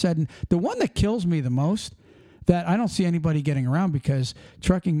IRS said, and the one that kills me the most, that I don't see anybody getting around because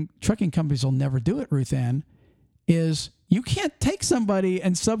trucking companies will never do it, Ruth Ann, is you can't take somebody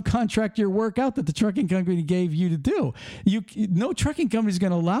and subcontract your work out that the trucking company gave you to do. No trucking company is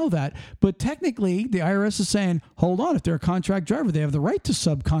going to allow that. But technically, the IRS is saying, hold on, if they're a contract driver, they have the right to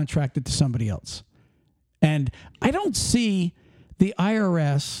subcontract it to somebody else. And I don't see the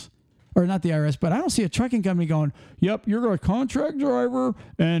IRS... or not the IRS, but I don't see a trucking company going, yep, you're a contract driver,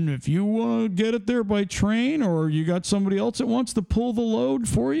 and if you want to get it there by train or you got somebody else that wants to pull the load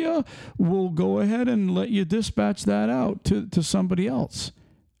for you, we'll go ahead and let you dispatch that out to somebody else.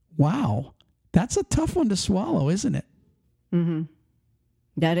 Wow. That's a tough one to swallow, isn't it? Mm-hmm.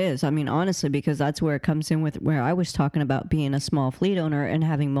 That is. I mean, honestly, because that's where it comes in with where I was talking about being a small fleet owner and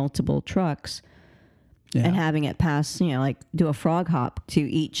having multiple trucks and having it pass, like do a frog hop to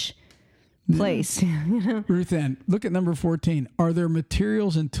each place. Ruth Ann, look at number 14. Are there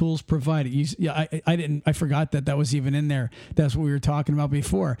materials and tools provided? I forgot that was even in there. That's what we were talking about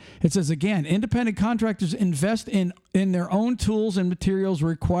before. It says again, independent contractors invest in their own tools and materials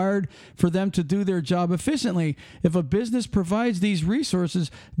required for them to do their job efficiently. If a business provides these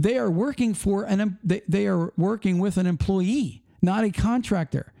resources, they are working with an employee, not a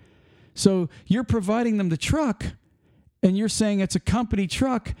contractor. So you're providing them the truck, and you're saying it's a company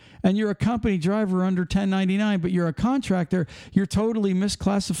truck and you're a company driver under 1099, but you're a contractor, you're totally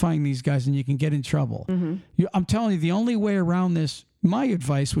misclassifying these guys and you can get in trouble. Mm-hmm. I'm telling you, the only way around this, my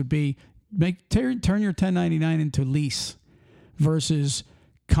advice would be turn your 1099 into lease versus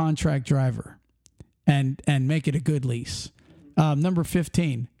contract driver and make it a good lease. Number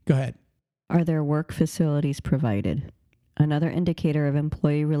 15, go ahead. Are there work facilities provided? Another indicator of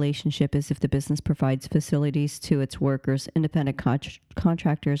employee relationship is if the business provides facilities to its workers. Independent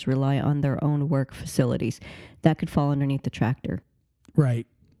contractors rely on their own work facilities. That could fall underneath the tractor. Right.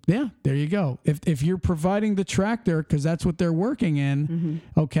 Yeah, there you go. If you're providing the tractor, because that's what they're working in,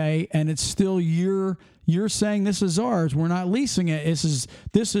 mm-hmm. okay, and it's still you're saying this is ours. We're not leasing it.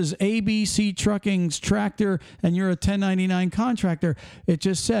 This is ABC Trucking's tractor, and you're a 1099 contractor. It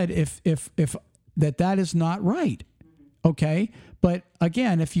just said if that is not right. Okay, but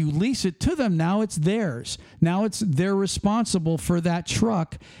again, if you lease it to them, now it's theirs. Now they're responsible for that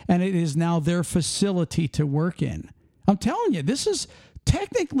truck, and it is now their facility to work in. I'm telling you, this is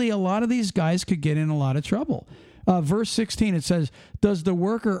technically a lot of these guys could get in a lot of trouble. Verse 16, it says, does the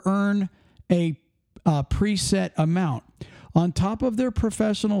worker earn a preset amount? On top of their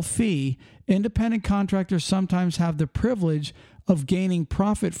professional fee, independent contractors sometimes have the privilege of gaining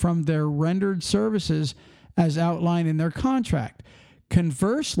profit from their rendered services as outlined in their contract.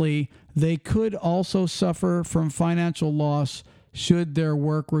 Conversely, they could also suffer from financial loss should their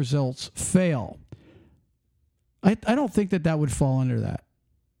work results fail. I don't think that would fall under that.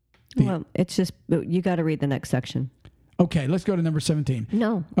 Well, it's just, you got to read the next section. Okay, let's go to number 17.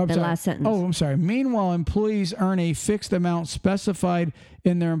 No, last sentence. Oh, I'm sorry. Meanwhile, employees earn a fixed amount specified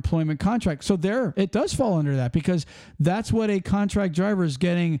in their employment contract. So it does fall under that, because that's what a contract driver is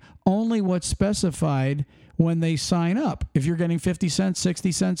getting, only what's specified when they sign up. If you're getting 50 cents,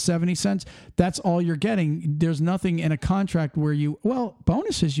 60 cents, 70 cents, that's all you're getting. There's nothing in a contract where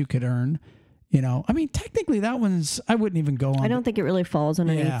bonuses you could earn. I mean, technically that one's, I wouldn't even go on. I don't think it really falls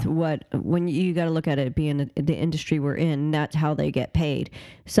underneath when you got to look at it being the industry we're in. That's how they get paid.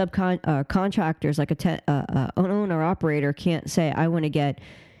 Contractors, like an owner operator, can't say, I want to get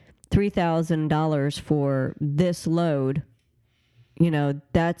 $3,000 for this load.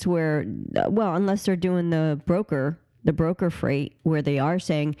 That's where, unless they're doing the broker freight, where they are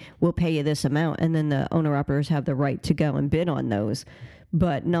saying, we'll pay you this amount. And then the owner operators have the right to go and bid on those,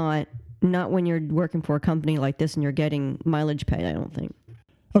 but not when you're working for a company like this and you're getting mileage pay, I don't think.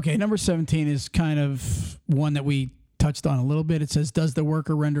 Okay, number 17 is kind of one that we touched on a little bit. It says, does the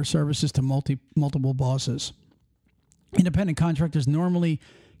worker render services to multiple bosses? Independent contractors normally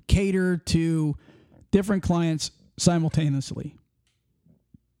cater to different clients simultaneously.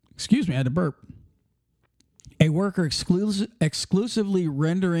 Excuse me, I had to burp. A worker exclusively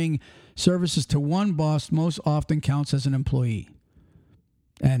rendering services to one boss most often counts as an employee.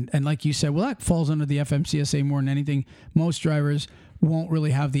 And like you said, that falls under the FMCSA more than anything. Most drivers won't really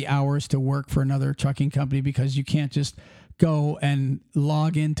have the hours to work for another trucking company because you can't just go and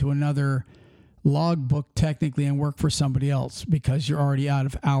log into another logbook technically and work for somebody else because you're already out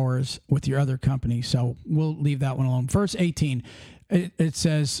of hours with your other company. So we'll leave that one alone. Verse 18, it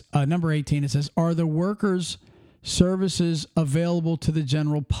says, number 18, it says, are the workers' services available to the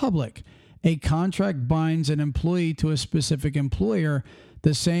general public? A contract binds an employee to a specific employer.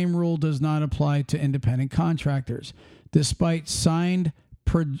 The same rule does not apply to independent contractors. Despite signed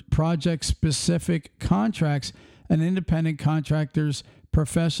project-specific contracts, an independent contractor's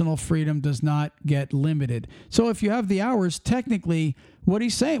professional freedom does not get limited. So if you have the hours, technically, what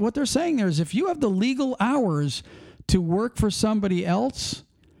they're saying there is if you have the legal hours to work for somebody else,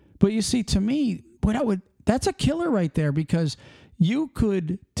 but you see, to me, that's a killer right there, because you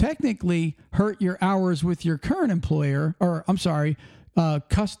could technically hurt your hours with your current employer, or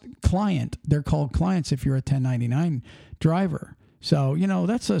client. They're called clients if you're a 1099 driver. So,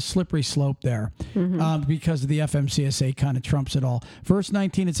 that's a slippery slope there, because the FMCSA kind of trumps it all. Verse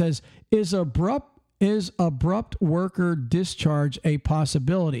 19, it says, is abrupt worker discharge a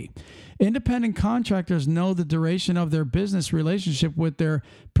possibility? Independent contractors know the duration of their business relationship with their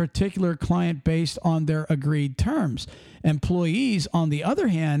particular client based on their agreed terms. Employees, on the other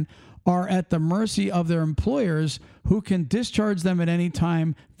hand, are at the mercy of their employers, who can discharge them at any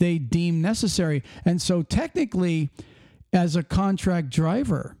time they deem necessary. And so technically, as a contract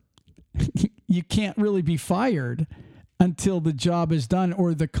driver, you can't really be fired until the job is done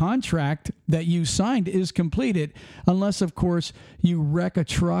or the contract that you signed is completed, unless, of course, you wreck a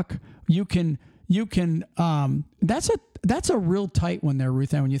truck. That's a real tight one there,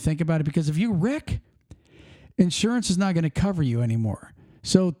 Ruth Ann, when you think about it, because if you wreck, insurance is not going to cover you anymore.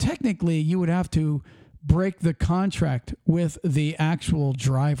 So technically, you would have to break the contract with the actual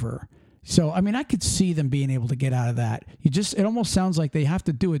driver. So, I mean, I could see them being able to get out of that. It almost sounds like they have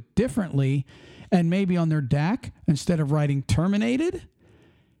to do it differently, and maybe on their DAC, instead of writing terminated,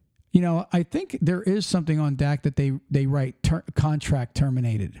 I think there is something on DAC that they write contract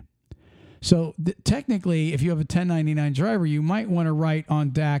terminated. So technically, if you have a 1099 driver, you might want to write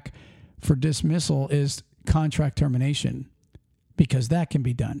on DAC for dismissal is contract termination, because that can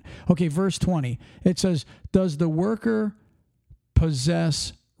be done. Okay, verse 20, it says, does the worker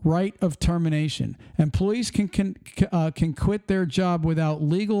possess right of termination? Employees can quit their job without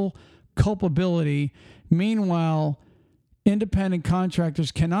legal culpability. Meanwhile, independent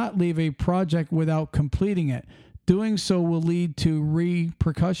contractors cannot leave a project without completing it. Doing so will lead to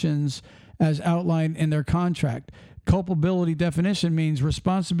repercussions as outlined in their contract. Culpability definition means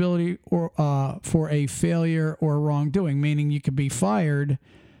responsibility for a failure or wrongdoing, meaning you could be fired,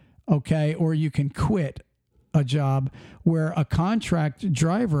 okay, or you can quit a job, where a contract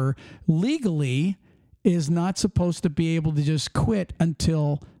driver legally is not supposed to be able to just quit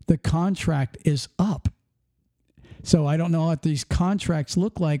until the contract is up. So I don't know what these contracts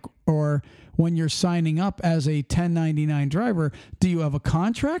look like, or when you're signing up as a 1099 driver, do you have a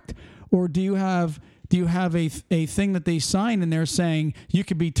contract, or do you have a thing that they sign and they're saying you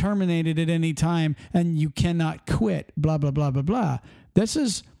could be terminated at any time and you cannot quit, blah, blah, blah, blah, blah.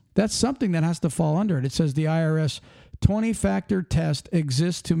 That's something that has to fall under it. It says the IRS 20-factor test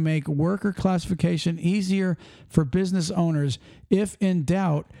exists to make worker classification easier for business owners. If in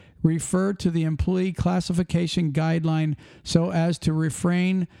doubt, refer to the employee classification guideline so as to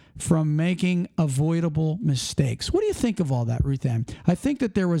refrain from making avoidable mistakes. What do you think of all that, Ruth Ann? I think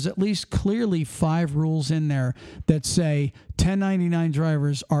that there was at least clearly 5 rules in there that say 1099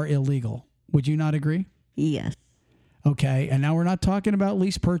 drivers are illegal. Would you not agree? Yes. Okay, and now we're not talking about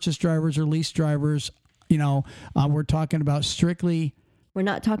lease purchase drivers or lease drivers. We're talking about strictly We're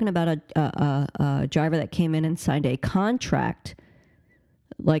not talking about a driver that came in and signed a contract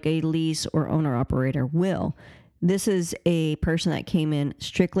like a lease or owner operator will. This is a person that came in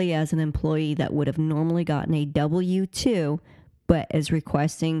strictly as an employee that would have normally gotten a W-2, but is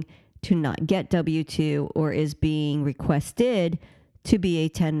requesting to not get W-2 or is being requested to be a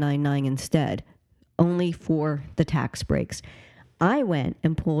 1099 instead, only for the tax breaks. I went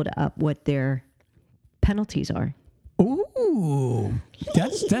and pulled up what their penalties are. Ooh,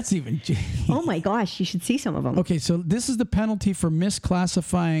 that's even. Oh my gosh, you should see some of them. Okay, so this is the penalty for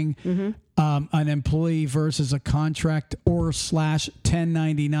misclassifying an employee versus a contract or /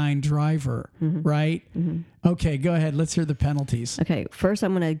 1099 driver, right? Okay, go ahead. Let's hear the penalties. Okay, first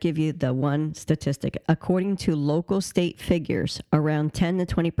I'm going to give you the one statistic. According to local state figures, around 10 to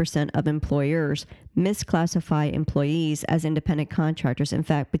 20% of employers misclassify employees as independent contractors. In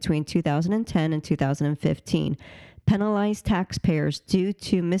fact, between 2010 and 2015, penalized taxpayers due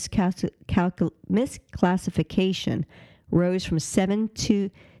to misclassification rose from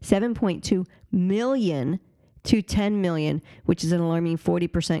 7.2 million to 10 million, which is an alarming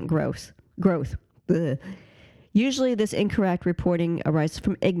 40% growth. Ugh. Usually this incorrect reporting arises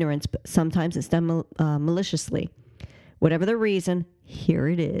from ignorance, but sometimes it's done maliciously. Whatever the reason, here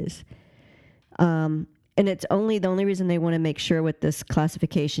it is. And it's the only reason they want to make sure with this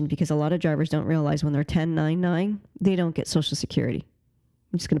classification, because a lot of drivers don't realize when they're 1099, they don't get Social Security.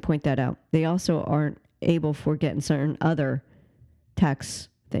 I'm just going to point that out. They also aren't able for getting certain other tax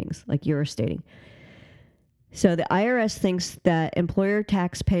things like you're stating. So the IRS thinks that employer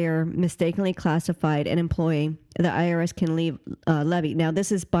taxpayer mistakenly classified an employee, the IRS can levy. Now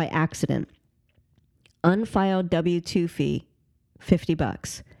this is by accident. Unfiled W-2 fee,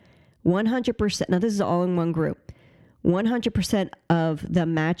 $50. 100%. Now this is all in one group. 100% of the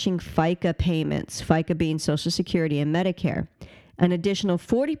matching FICA payments, FICA being Social Security and Medicare, an additional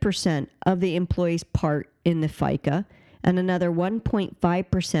 40% of the employee's part in the FICA, and another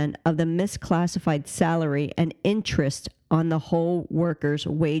 1.5% of the misclassified salary and interest on the whole worker's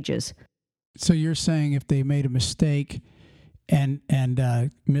wages. So you're saying if they made a mistake and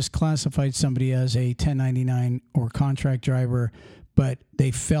misclassified somebody as a 1099 or contract driver, but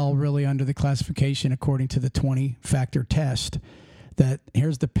they fell really under the classification according to the 20-factor test, that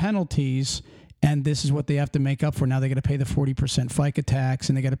here's the penalties, and this is what they have to make up for. Now they got to pay the 40% FICA tax,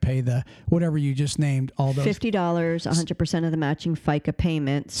 and they got to pay the whatever you just named, all those $50, 100% of the matching FICA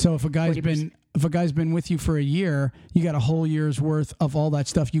payments. So if a guy's been with you for a year, you got a whole year's worth of all that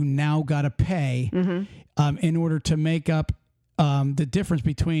stuff you now got to pay in order to make up the difference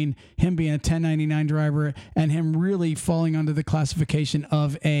between him being a 1099 driver and him really falling under the classification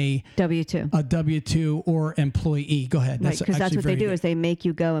of a W-2 or employee. Go ahead. Right, because that's what they do is they make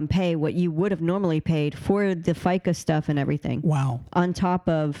you go and pay what you would have normally paid for the FICA stuff and everything. Wow. On top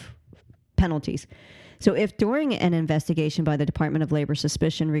of penalties. So if during an investigation by the Department of Labor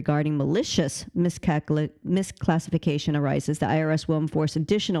suspicion regarding malicious misclassification arises, the IRS will enforce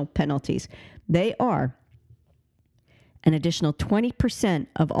additional penalties. They are an additional 20%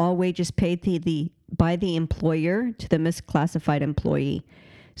 of all wages paid by the employer to the misclassified employee.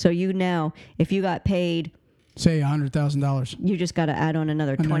 So you now, if you got paid, say $100,000, you just got to add on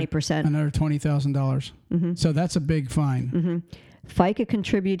another 20%. Another $20,000. So that's a big fine.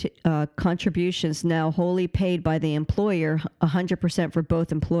 FICA contributions now wholly paid by the employer, 100% for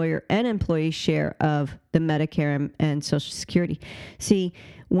both employer and employee share of the Medicare and Social Security. See,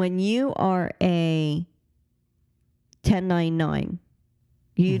 when you are a 1099,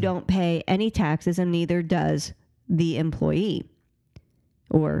 you don't pay any taxes, and neither does the employee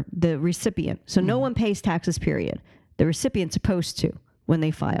or the recipient. So no one pays taxes, period. The recipient's supposed to when they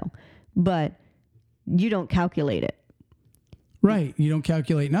file, but you don't calculate it. Right. You don't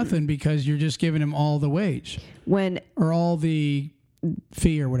calculate nothing because you're just giving them all the wage or all the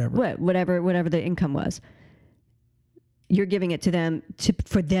fee or whatever. Whatever the income was. You're giving it to them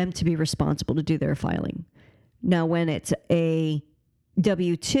for them to be responsible to do their filing. Now, when it's a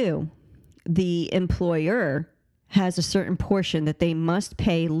W-2, the employer has a certain portion that they must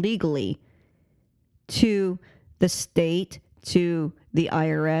pay legally to the state, to the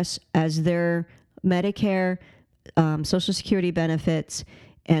IRS as their Medicare, Social Security benefits,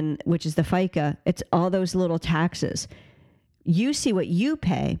 and which is the FICA. It's all those little taxes. You see what you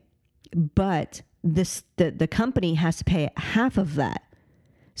pay, but the company has to pay half of that.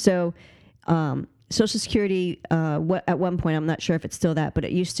 So Social Security, at one point, I'm not sure if it's still that, but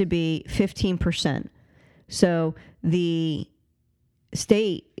it used to be 15%. So the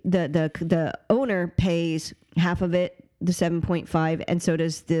state, the owner pays half of it, the 7.5, and so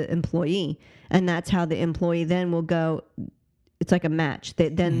does the employee. And that's how the employee then will go it's like a match.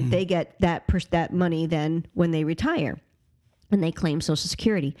 Then they get that money then when they retire. And they claim Social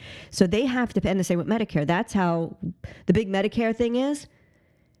Security. So they have to, and the same with Medicare. That's how the big Medicare thing is.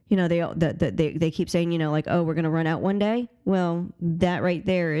 You know, they keep saying, you know, like, oh, we're going to run out one day. Well, that right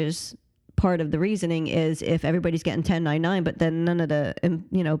there is part of the reasoning is if everybody's getting 1099, but then none of the,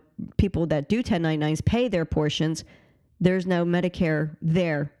 you know, people that do 1099s pay their portions, there's no Medicare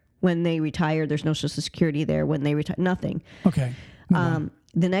there when they retire. There's no Social Security there when they retire. Nothing. Okay. The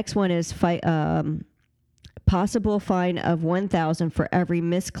next one is possible fine of $1,000 for every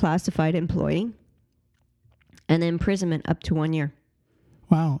misclassified employee, and imprisonment up to 1 year.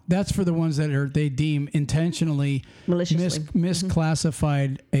 Wow, that's for the ones that they deem intentionally Maliciously.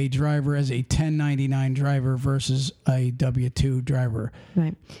 Misclassified a driver as a 1099 driver versus a W-2 driver.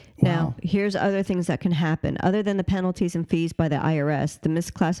 Right. Wow. Now, here's other things that can happen. Other than the penalties and fees by the IRS, the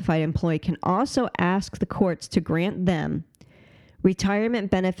misclassified employee can also ask the courts to grant them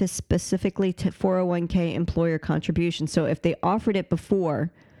retirement benefits specifically to 401k employer contribution. So if they offered it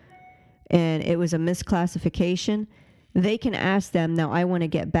before and it was a misclassification, they can ask them, now I want to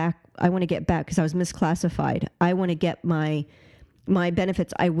get back because I was misclassified. I want to get my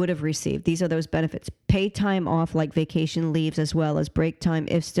benefits I would have received. These are those benefits. Paid time off like vacation leaves as well as break time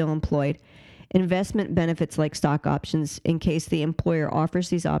if still employed. Investment benefits like stock options in case the employer offers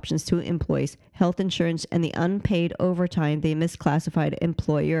these options to employees, health insurance, and the unpaid overtime the misclassified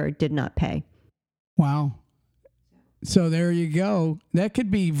employer did not pay. Wow. So there you go. That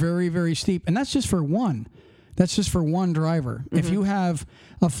could be very, very steep. And that's just for one. That's just for one driver. If you have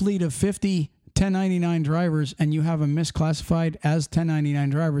a fleet of 50 1099 drivers and you have them misclassified as 1099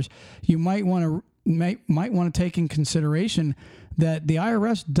 drivers, you might want to take in consideration that the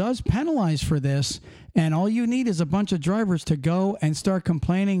IRS does penalize for this, and all you need is a bunch of drivers to go and start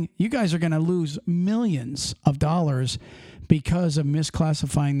complaining. You guys are going to lose millions of dollars because of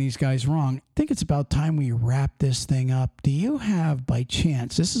misclassifying these guys wrong. I think it's about time we wrap this thing up. Do you have, by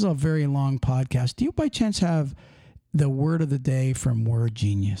chance, this is a very long podcast, do you by chance have the word of the day from Word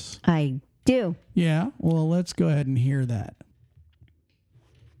Genius? I do. Yeah? Well, let's go ahead and hear that.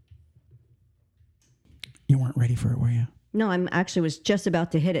 You weren't ready for it, were you? No, I'm actually was just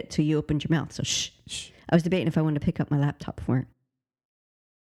about to hit it till you opened your mouth. So shh. I was debating if I wanted to pick up my laptop for it.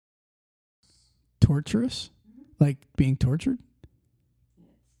 Torturous? Like being tortured?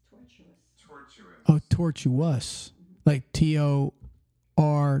 Tortuous. Oh, tortuous. Like Tortous.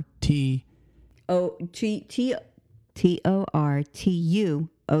 Tortous.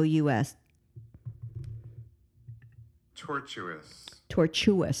 Tortuous.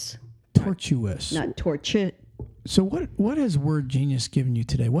 Tortuous. Tortuous. Not torture. So what has Word Genius given you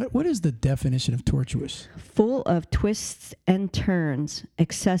today? What is the definition of tortuous? Full of twists and turns,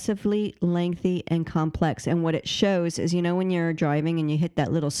 excessively lengthy and complex. And what it shows is, you know, when you're driving and you hit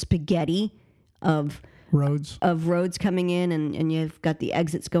that little spaghetti of Roads coming in and you've got the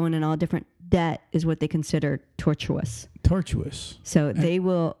exits going in all different, that is what they consider tortuous. Tortuous. So they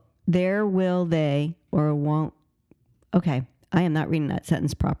won't. Okay, I am not reading that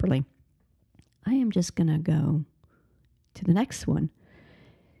sentence properly. I am just going to go to the next one.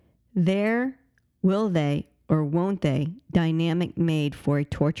 There will they or won't they dynamic made for a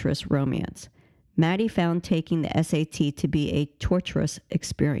torturous romance. Maddie found taking the SAT to be a torturous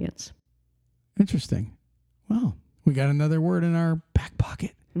experience. Interesting. Well, we got another word in our back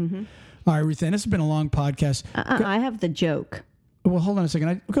pocket. Mm-hmm. All right, Ruth Ann, this has been a long podcast. I have the joke. Well, hold on a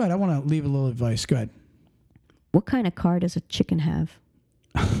second. Go ahead. I want to leave a little advice. Go ahead. What kind of car does a chicken have?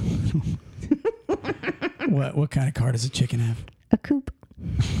 What kind of car does a chicken have? A coop.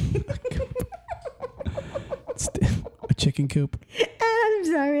 A chicken coop. I'm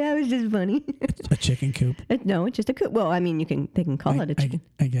sorry, that was just funny. A chicken coop. No, it's just a coop. Well, I mean, they can call it a chicken.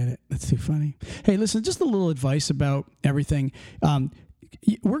 I get it. That's too funny. Hey, listen, just a little advice about everything.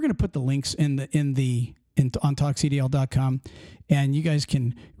 We're going to put the links on talkcdl.com, and you guys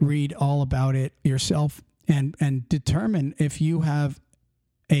can read all about it yourself and determine if you have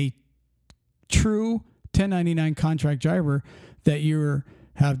a true 1099 contract driver that you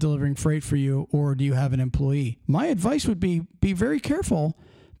have delivering freight for you, or do you have an employee? My advice would be very careful,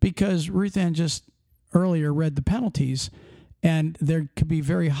 because Ruth Ann just earlier read the penalties, and there could be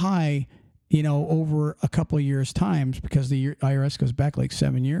very high, over a couple of years' times, because the IRS goes back like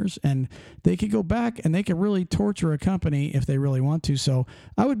 7 years, and they could go back and they could really torture a company if they really want to. So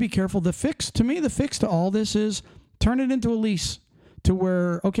I would be careful. The fix to all this is turn it into a lease, to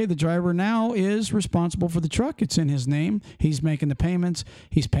where, okay, the driver now is responsible for the truck. It's in his name. He's making the payments.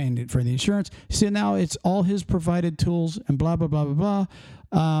 He's paying it for the insurance. So now it's all his provided tools and blah, blah, blah, blah,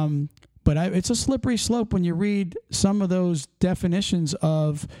 blah. But it's a slippery slope when you read some of those definitions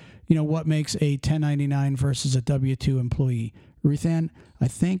of, what makes a 1099 versus a W-2 employee. Ruth Ann, I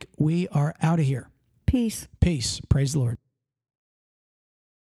think we are out of here. Peace. Peace. Praise the Lord.